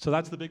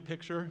that's the big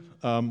picture.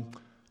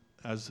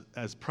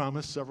 As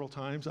promised several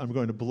times, I'm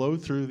going to blow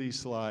through these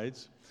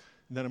slides,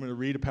 and then I'm going to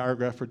read a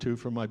paragraph or two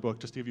from my book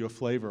just to give you a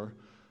flavor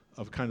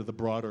of kind of the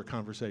broader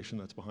conversation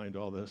that's behind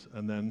all this.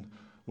 And then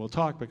we'll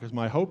talk, because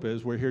my hope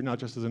is we're here not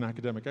just as an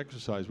academic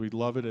exercise. We'd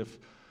love it if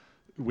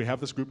we have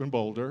this group in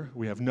Boulder.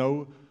 We have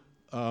no,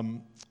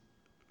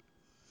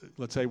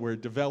 let's say we're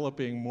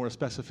developing more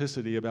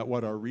specificity about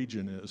what our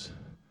region is.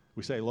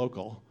 We say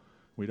local.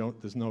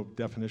 There's no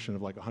definition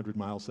of like 100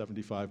 miles,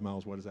 75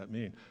 miles, what does that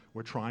mean?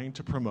 We're trying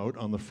to promote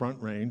on the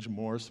Front Range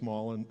more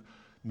small and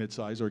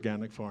mid-sized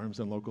organic farms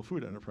and local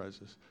food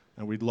enterprises.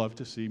 And we'd love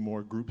to see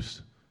more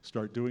groups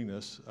start doing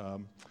this.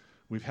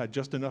 We've had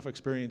just enough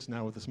experience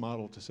now with this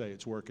model to say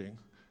it's working,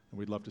 and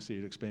we'd love to see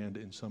it expand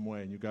in some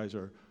way. And you guys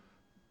are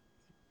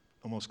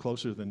almost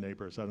closer than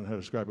neighbors. I don't know how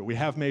to describe it. We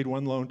have made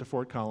one loan to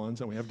Fort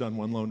Collins, and we have done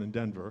one loan in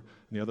Denver,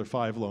 and the other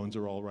 5 loans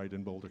are all right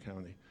in Boulder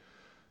County.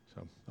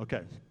 So,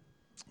 okay.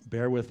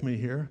 Bear with me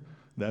here.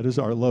 That is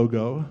our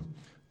logo.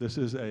 This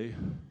is a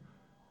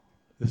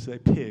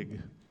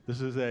pig.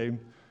 This is a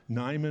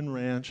Nyman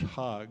Ranch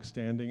hog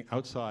standing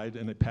outside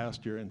in a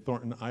pasture in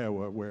Thornton,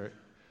 Iowa, where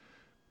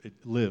it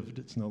lived.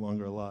 It's no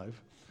longer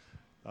alive.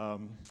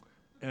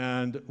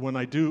 And when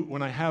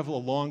I have a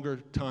longer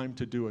time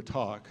to do a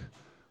talk,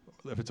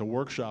 if it's a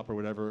workshop or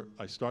whatever,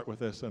 I start with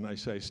this and I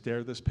say,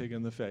 stare this pig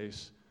in the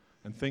face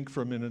and think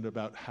for a minute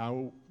about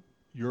how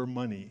your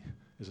money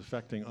is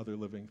affecting other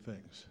living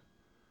things.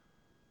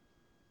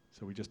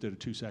 So we just did a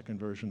 2-second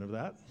version of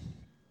that.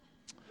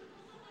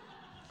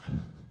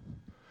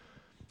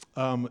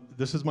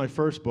 This is my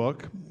first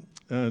book,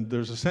 and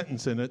there's a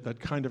sentence in it that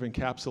kind of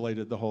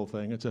encapsulated the whole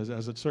thing. It says,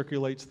 as it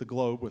circulates the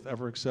globe with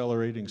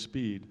ever-accelerating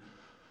speed,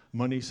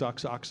 money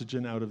sucks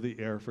oxygen out of the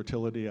air,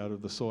 fertility out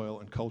of the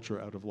soil, and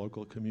culture out of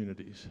local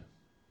communities.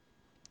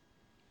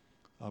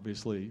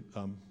 Obviously,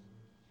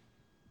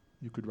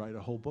 you could write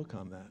a whole book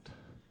on that.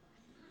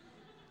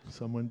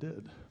 Someone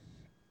did.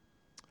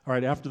 All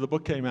right, after the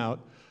book came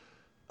out,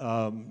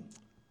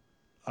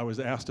 I was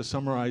asked to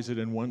summarize it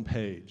in 1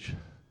 page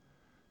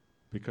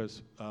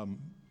because,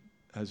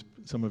 as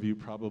some of you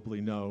probably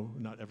know,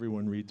 not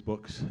everyone reads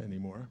books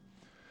anymore.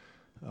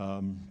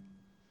 And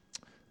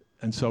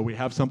so we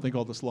have something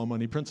called the slow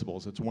money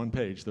principles. It's 1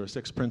 page. There are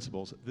 6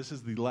 principles. This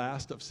is the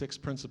last of 6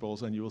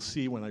 principles, and you will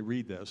see when I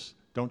read this.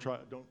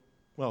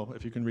 Well,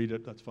 if you can read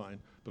it, that's fine,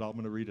 but I'm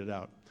going to read it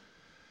out.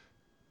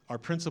 Our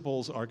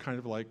principles are kind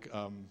of like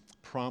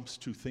prompts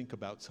to think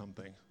about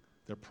something.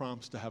 They're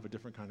prompts to have a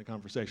different kind of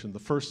conversation. The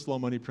first slow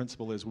money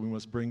principle is we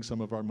must bring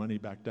some of our money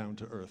back down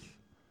to earth.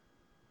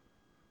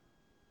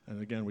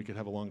 And again, we could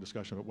have a long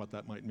discussion about what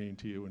that might mean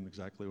to you and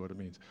exactly what it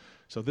means.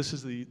 So this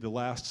is the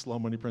last slow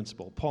money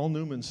principle. Paul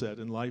Newman said,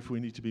 in life we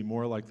need to be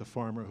more like the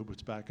farmer who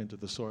puts back into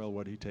the soil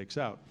what he takes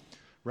out.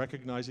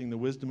 Recognizing the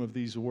wisdom of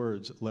these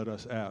words, let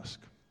us ask,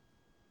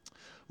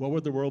 what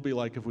would the world be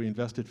like if we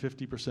invested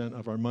 50%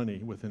 of our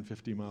money within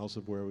 50 miles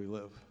of where we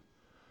live?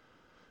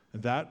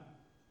 And that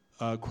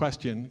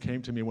question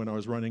came to me when I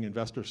was running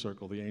Investor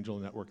Circle, the angel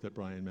network that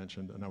Brian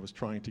mentioned, and I was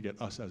trying to get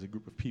us as a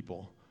group of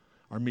people.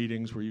 Our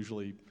meetings were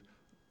usually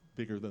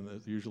bigger than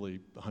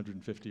usually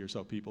 150 or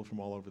so people from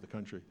all over the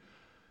country.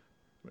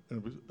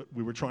 And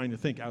we were trying to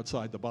think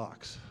outside the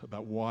box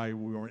about why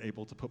we weren't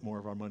able to put more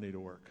of our money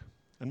to work.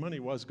 And money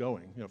was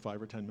going, $5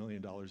 or $10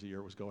 million a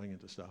year was going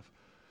into stuff.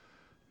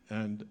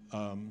 And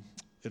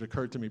it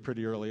occurred to me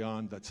pretty early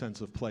on that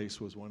sense of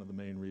place was one of the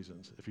main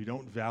reasons. If you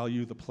don't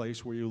value the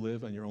place where you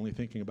live and you're only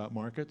thinking about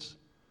markets,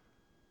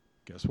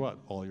 guess what?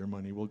 All your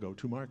money will go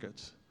to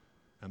markets.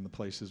 And the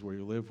places where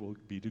you live will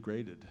be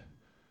degraded.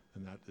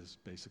 And that is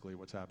basically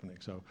what's happening.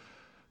 So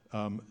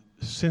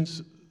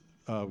since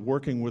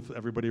working with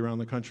everybody around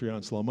the country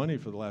on slow money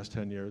for the last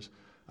 10 years,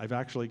 I've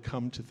actually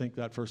come to think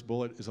that first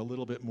bullet is a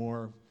little bit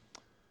more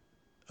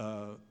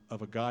of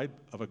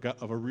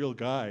a real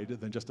guide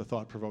than just a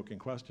thought-provoking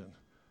question.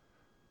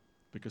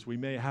 Because we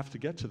may have to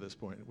get to this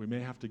point. We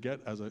may have to get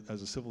as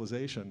a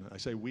civilization. I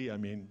say we, I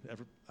mean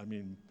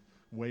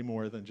way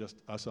more than just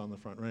us on the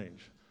Front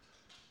Range.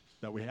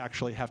 That we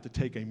actually have to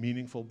take a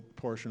meaningful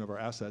portion of our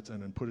assets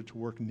and then put it to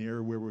work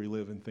near where we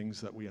live in things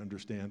that we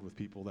understand with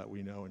people that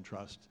we know and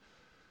trust.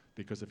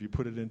 Because if you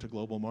put it into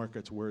global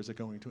markets, where is it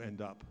going to end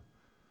up?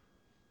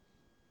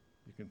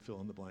 You can fill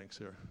in the blanks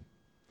here.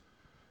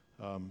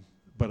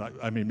 But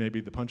I mean, maybe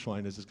the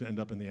punchline is it's going to end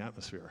up in the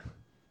atmosphere,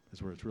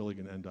 is where it's really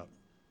going to end up.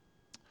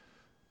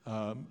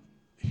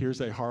 Here's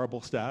a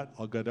horrible stat.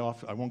 I'll get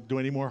off. I won't do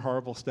any more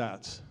horrible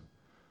stats.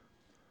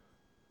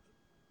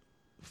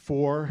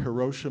 4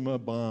 Hiroshima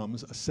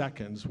bombs a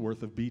second's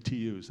worth of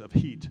BTUs of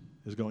heat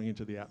is going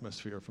into the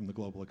atmosphere from the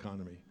global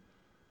economy.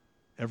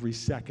 Every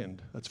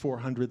second, that's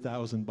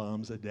 400,000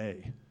 bombs a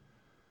day.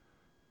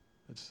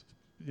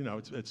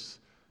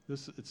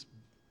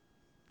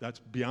 That's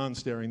beyond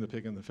staring the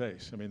pig in the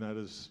face. I mean, that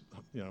is,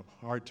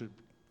 hard to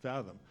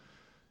fathom.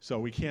 So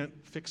we can't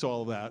fix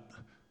all that,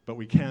 but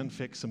we can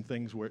fix some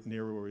things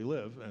near where we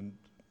live. And,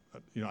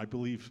 I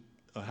believe,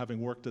 having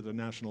worked at the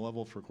national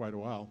level for quite a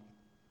while,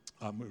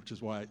 which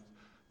is why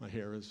my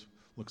hair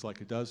looks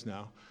like it does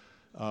now,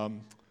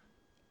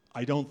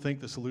 I don't think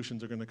the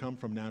solutions are going to come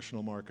from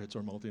national markets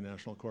or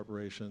multinational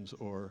corporations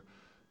or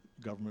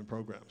government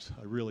programs.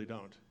 I really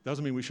don't.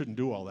 Doesn't mean we shouldn't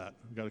do all that.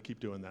 We've got to keep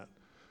doing that.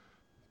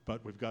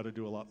 But we've got to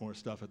do a lot more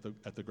stuff at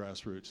the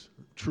grassroots,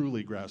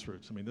 truly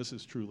grassroots. I mean, this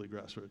is truly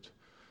grassroots.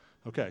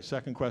 Okay,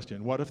 second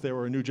question. What if there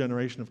were a new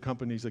generation of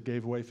companies that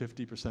gave away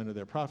 50% of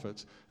their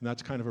profits? And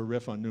that's kind of a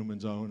riff on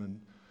Newman's Own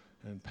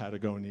and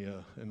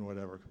Patagonia and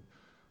whatever.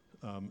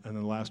 And then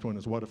the last one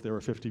is, what if there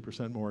were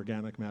 50% more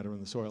organic matter in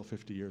the soil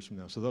 50 years from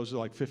now? So those are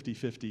like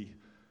 50-50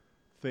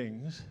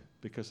 things,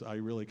 because I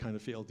really kind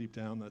of feel deep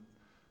down that,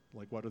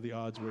 like, what are the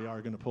odds we are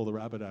going to pull the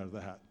rabbit out of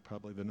the hat?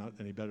 Probably they're not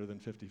any better than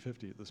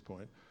 50-50 at this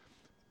point.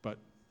 But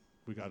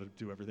we got to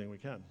do everything we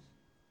can.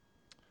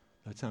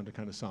 That sounded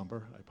kind of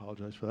somber. I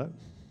apologize for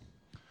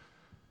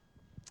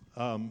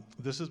that.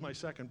 This is my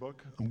second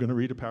book. I'm going to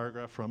read a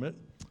paragraph from it,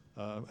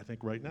 I think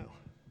right now.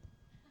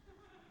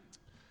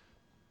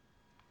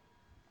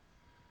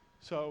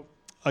 So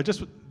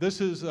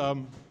this is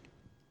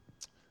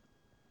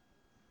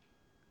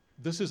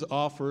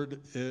offered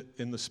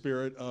in the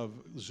spirit of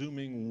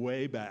zooming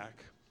way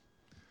back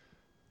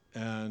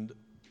and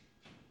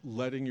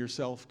letting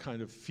yourself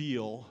kind of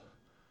feel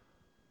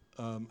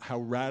how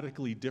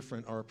radically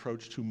different our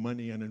approach to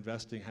money and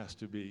investing has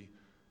to be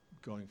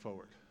going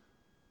forward.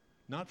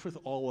 Not with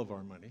all of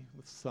our money,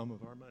 with some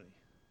of our money.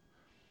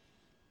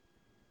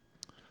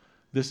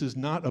 This is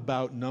not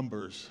about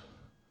numbers,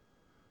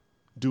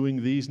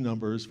 doing these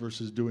numbers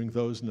versus doing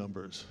those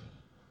numbers.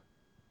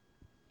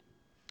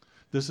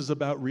 This is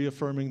about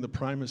reaffirming the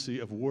primacy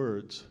of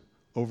words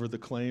over the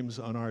claims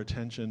on our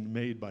attention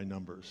made by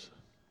numbers.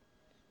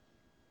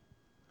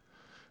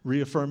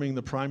 Reaffirming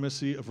the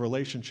primacy of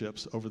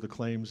relationships over the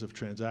claims of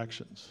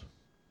transactions.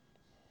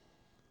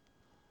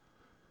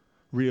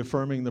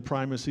 Reaffirming the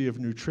primacy of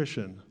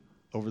nutrition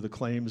over the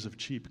claims of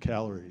cheap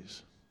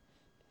calories.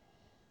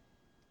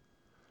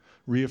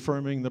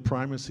 Reaffirming the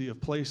primacy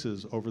of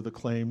places over the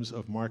claims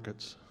of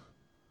markets.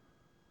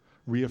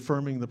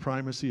 Reaffirming the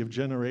primacy of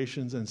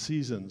generations and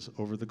seasons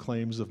over the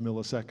claims of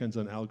milliseconds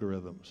and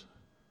algorithms.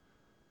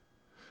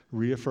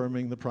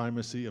 Reaffirming the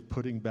primacy of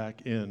putting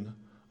back in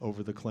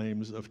over the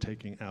claims of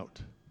taking out.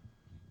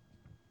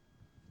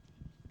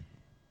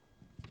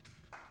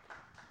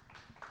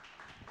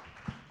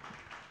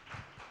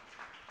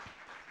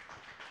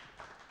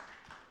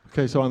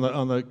 Okay, so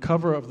on the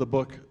cover of the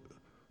book,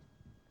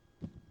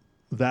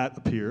 that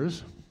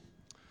appears.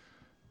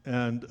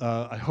 And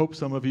I hope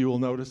some of you will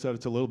notice that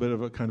it's a little bit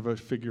of a kind of a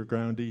figure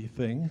groundy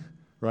thing,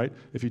 right?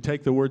 If you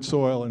take the word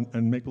soil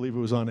and make believe it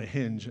was on a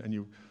hinge and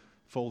you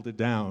fold it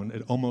down,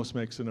 it almost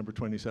makes the number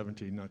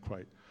 2017, not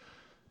quite.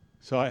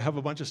 So I have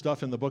a bunch of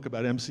stuff in the book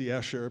about M.C.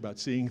 Escher, about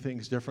seeing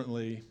things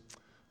differently,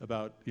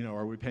 about,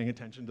 are we paying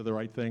attention to the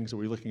right things? Are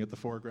we looking at the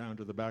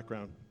foreground or the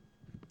background?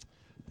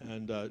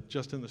 And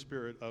just in the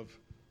spirit of,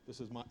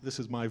 this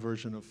is my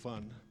version of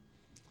fun.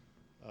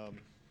 I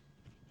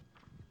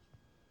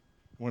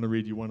want to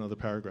read you one other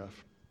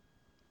paragraph.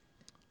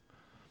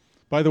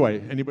 By the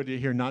way, anybody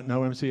here not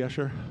know M.C.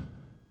 Escher?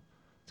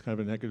 It's kind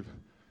of a negative.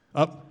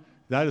 Oh,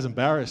 that is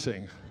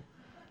embarrassing.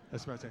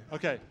 That's embarrassing.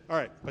 Okay, all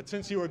right. But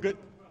since you were good.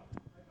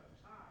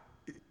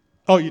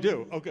 Oh, you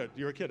do? Oh, good.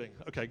 You were kidding.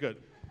 Okay, good.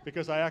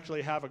 Because I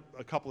actually have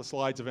a couple of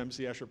slides of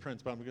M.C. Escher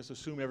prints, but I'm going to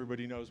assume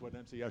everybody knows what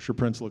M.C. Escher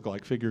prints look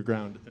like, figure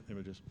ground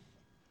images.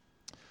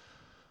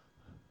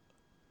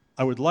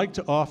 I would like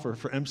to offer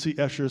for M.C.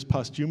 Escher's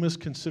posthumous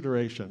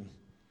consideration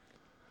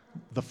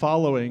the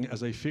following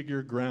as a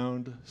figure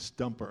ground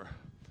stumper.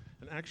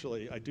 And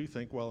actually, I do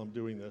think while I'm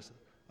doing this,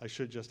 I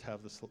should just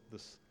have this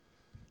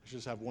I should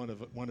just have one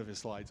of his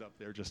slides up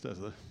there just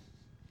as a.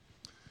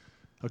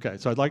 Okay,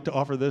 so I'd like to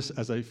offer this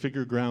as a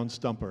figure ground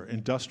stumper,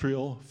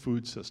 industrial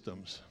food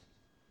systems.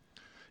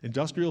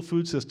 Industrial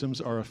food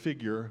systems are a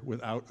figure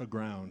without a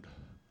ground.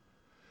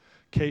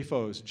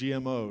 CAFOs,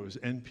 GMOs,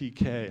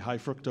 NPK, high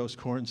fructose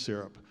corn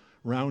syrup,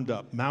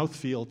 Roundup,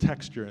 mouthfeel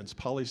texturants,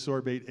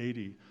 polysorbate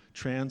 80,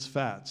 trans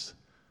fats,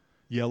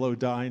 yellow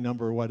dye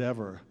number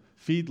whatever,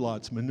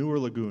 feedlots, manure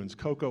lagoons,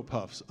 cocoa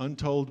puffs,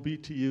 untold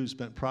BTUs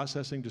spent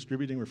processing,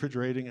 distributing,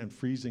 refrigerating, and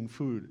freezing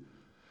food.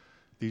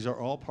 These are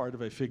all part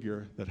of a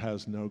figure that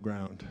has no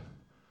ground.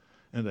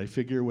 And a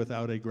figure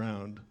without a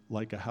ground,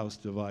 like a house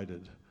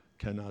divided,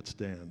 cannot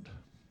stand.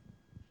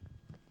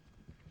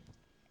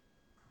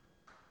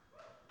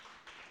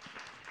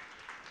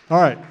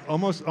 All right,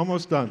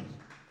 almost done.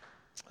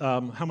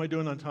 How am I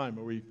doing on time?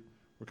 We're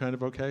kind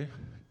of okay?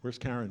 Where's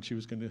Karen? She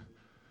was going to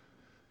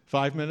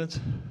 5 minutes?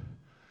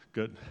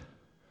 Good.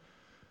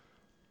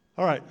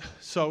 All right,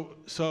 so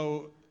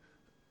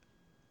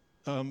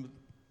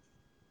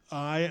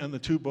I and the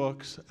two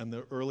books and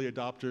the early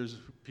adopters,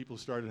 people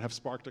started have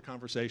sparked a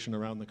conversation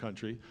around the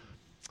country.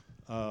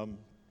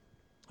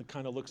 It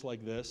kind of looks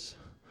like this.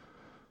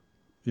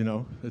 You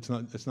know, it's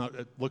not,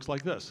 it looks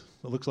like this.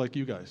 It looks like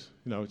you guys.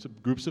 You know, it's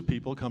groups of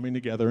people coming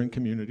together in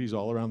communities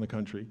all around the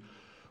country.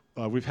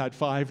 We've had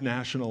 5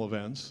 national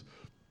events.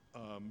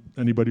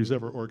 Anybody who's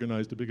ever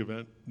organized a big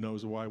event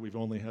knows why we've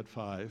only had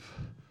 5.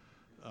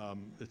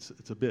 It's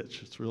a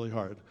bitch. It's really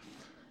hard.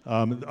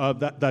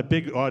 That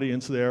big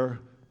audience there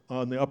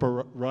on the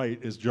upper right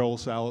is Joel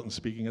Salatin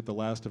speaking at the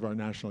last of our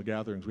national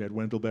gatherings. We had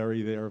Wendell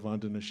Berry there,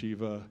 Vandana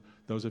Shiva.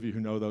 Those of you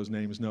who know those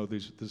names know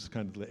this is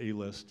kind of the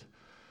A-list.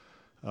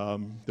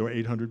 There were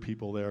 800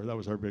 people there. That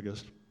was our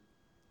biggest.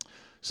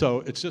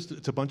 So it's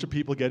a bunch of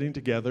people getting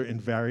together in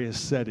various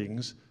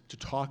settings to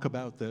talk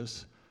about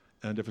this,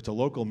 and if it's a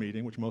local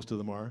meeting, which most of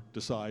them are,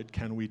 decide,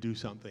 can we do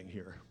something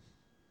here?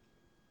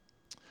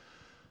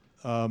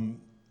 The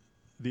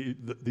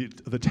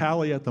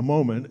tally at the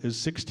moment is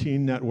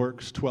 16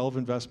 networks, 12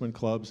 investment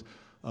clubs,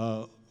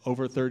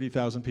 over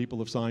 30,000 people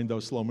have signed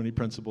those slow money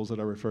principles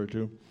that I referred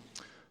to.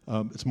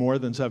 It's more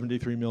than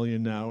 73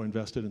 million now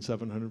invested in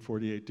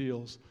 748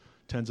 deals.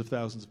 Tens of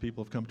thousands of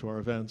people have come to our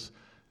events.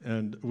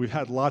 And we've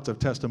had lots of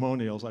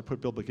testimonials. I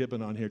put Bill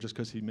McKibben on here just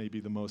because he may be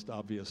the most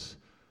obvious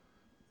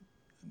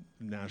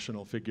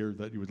national figure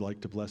that you would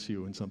like to bless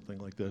you in something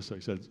like this. So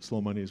he said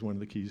slow money is one of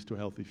the keys to a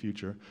healthy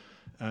future.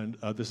 And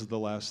this is the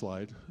last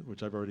slide,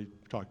 which I've already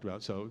talked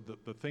about. So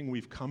the thing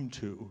we've come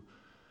to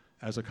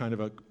as a kind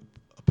of a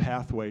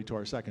pathway to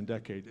our second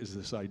decade is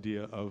this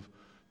idea of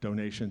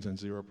donations and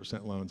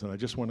 0% loans. And I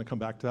just want to come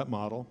back to that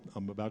model.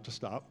 I'm about to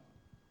stop.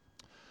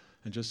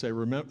 And just say,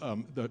 remember,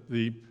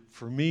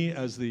 for me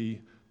as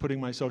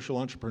putting my social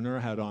entrepreneur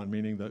hat on,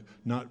 meaning that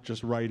not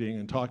just writing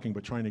and talking,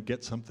 but trying to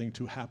get something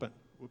to happen.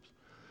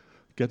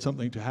 Get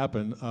something to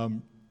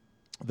happen.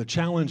 The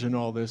challenge in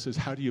all this is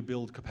how do you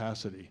build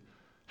capacity?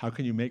 How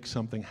can you make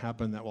something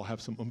happen that will have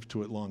some oomph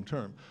to it long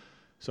term?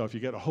 So if you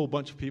get a whole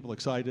bunch of people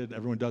excited,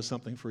 everyone does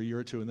something for a year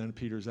or two and then it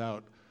peters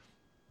out,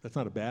 that's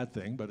not a bad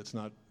thing, but it's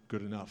not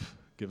good enough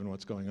given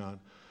what's going on.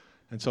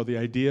 And so the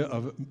idea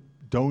of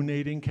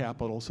donating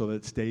capital so that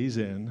it stays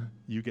in,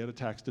 you get a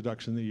tax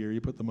deduction the year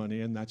you put the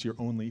money in, that's your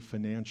only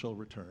financial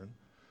return.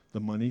 The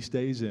money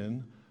stays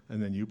in,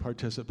 and then you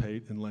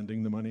participate in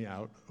lending the money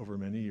out over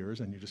many years,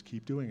 and you just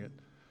keep doing it.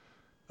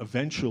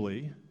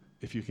 Eventually,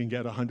 if you can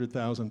get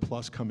 100,000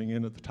 plus coming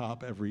in at the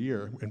top every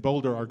year, in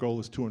Boulder our goal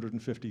is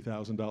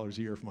 $250,000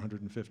 a year from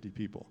 150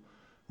 people.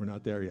 We're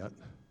not there yet.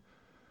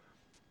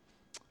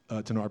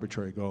 It's an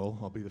arbitrary goal,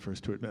 I'll be the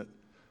first to admit.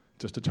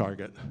 Just a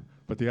target.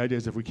 But the idea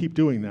is if we keep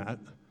doing that,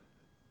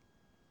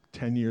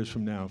 10 years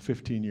from now,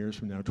 15 years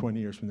from now, 20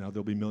 years from now,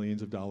 there'll be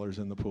millions of dollars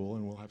in the pool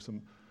and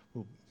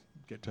we'll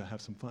get to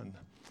have some fun.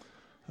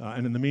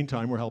 And in the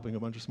meantime, we're helping a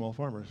bunch of small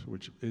farmers,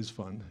 which is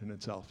fun in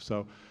itself.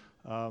 So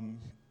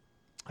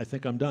I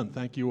think I'm done.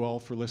 Thank you all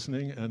for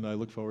listening, and I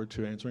look forward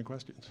to answering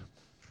questions.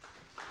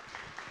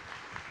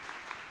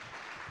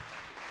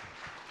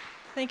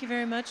 Thank you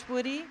very much,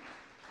 Woody.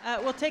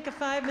 We'll take a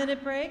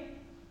 5-minute break,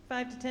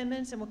 5 to 10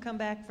 minutes, and we'll come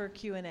back for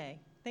Q&A.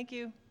 Thank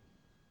you.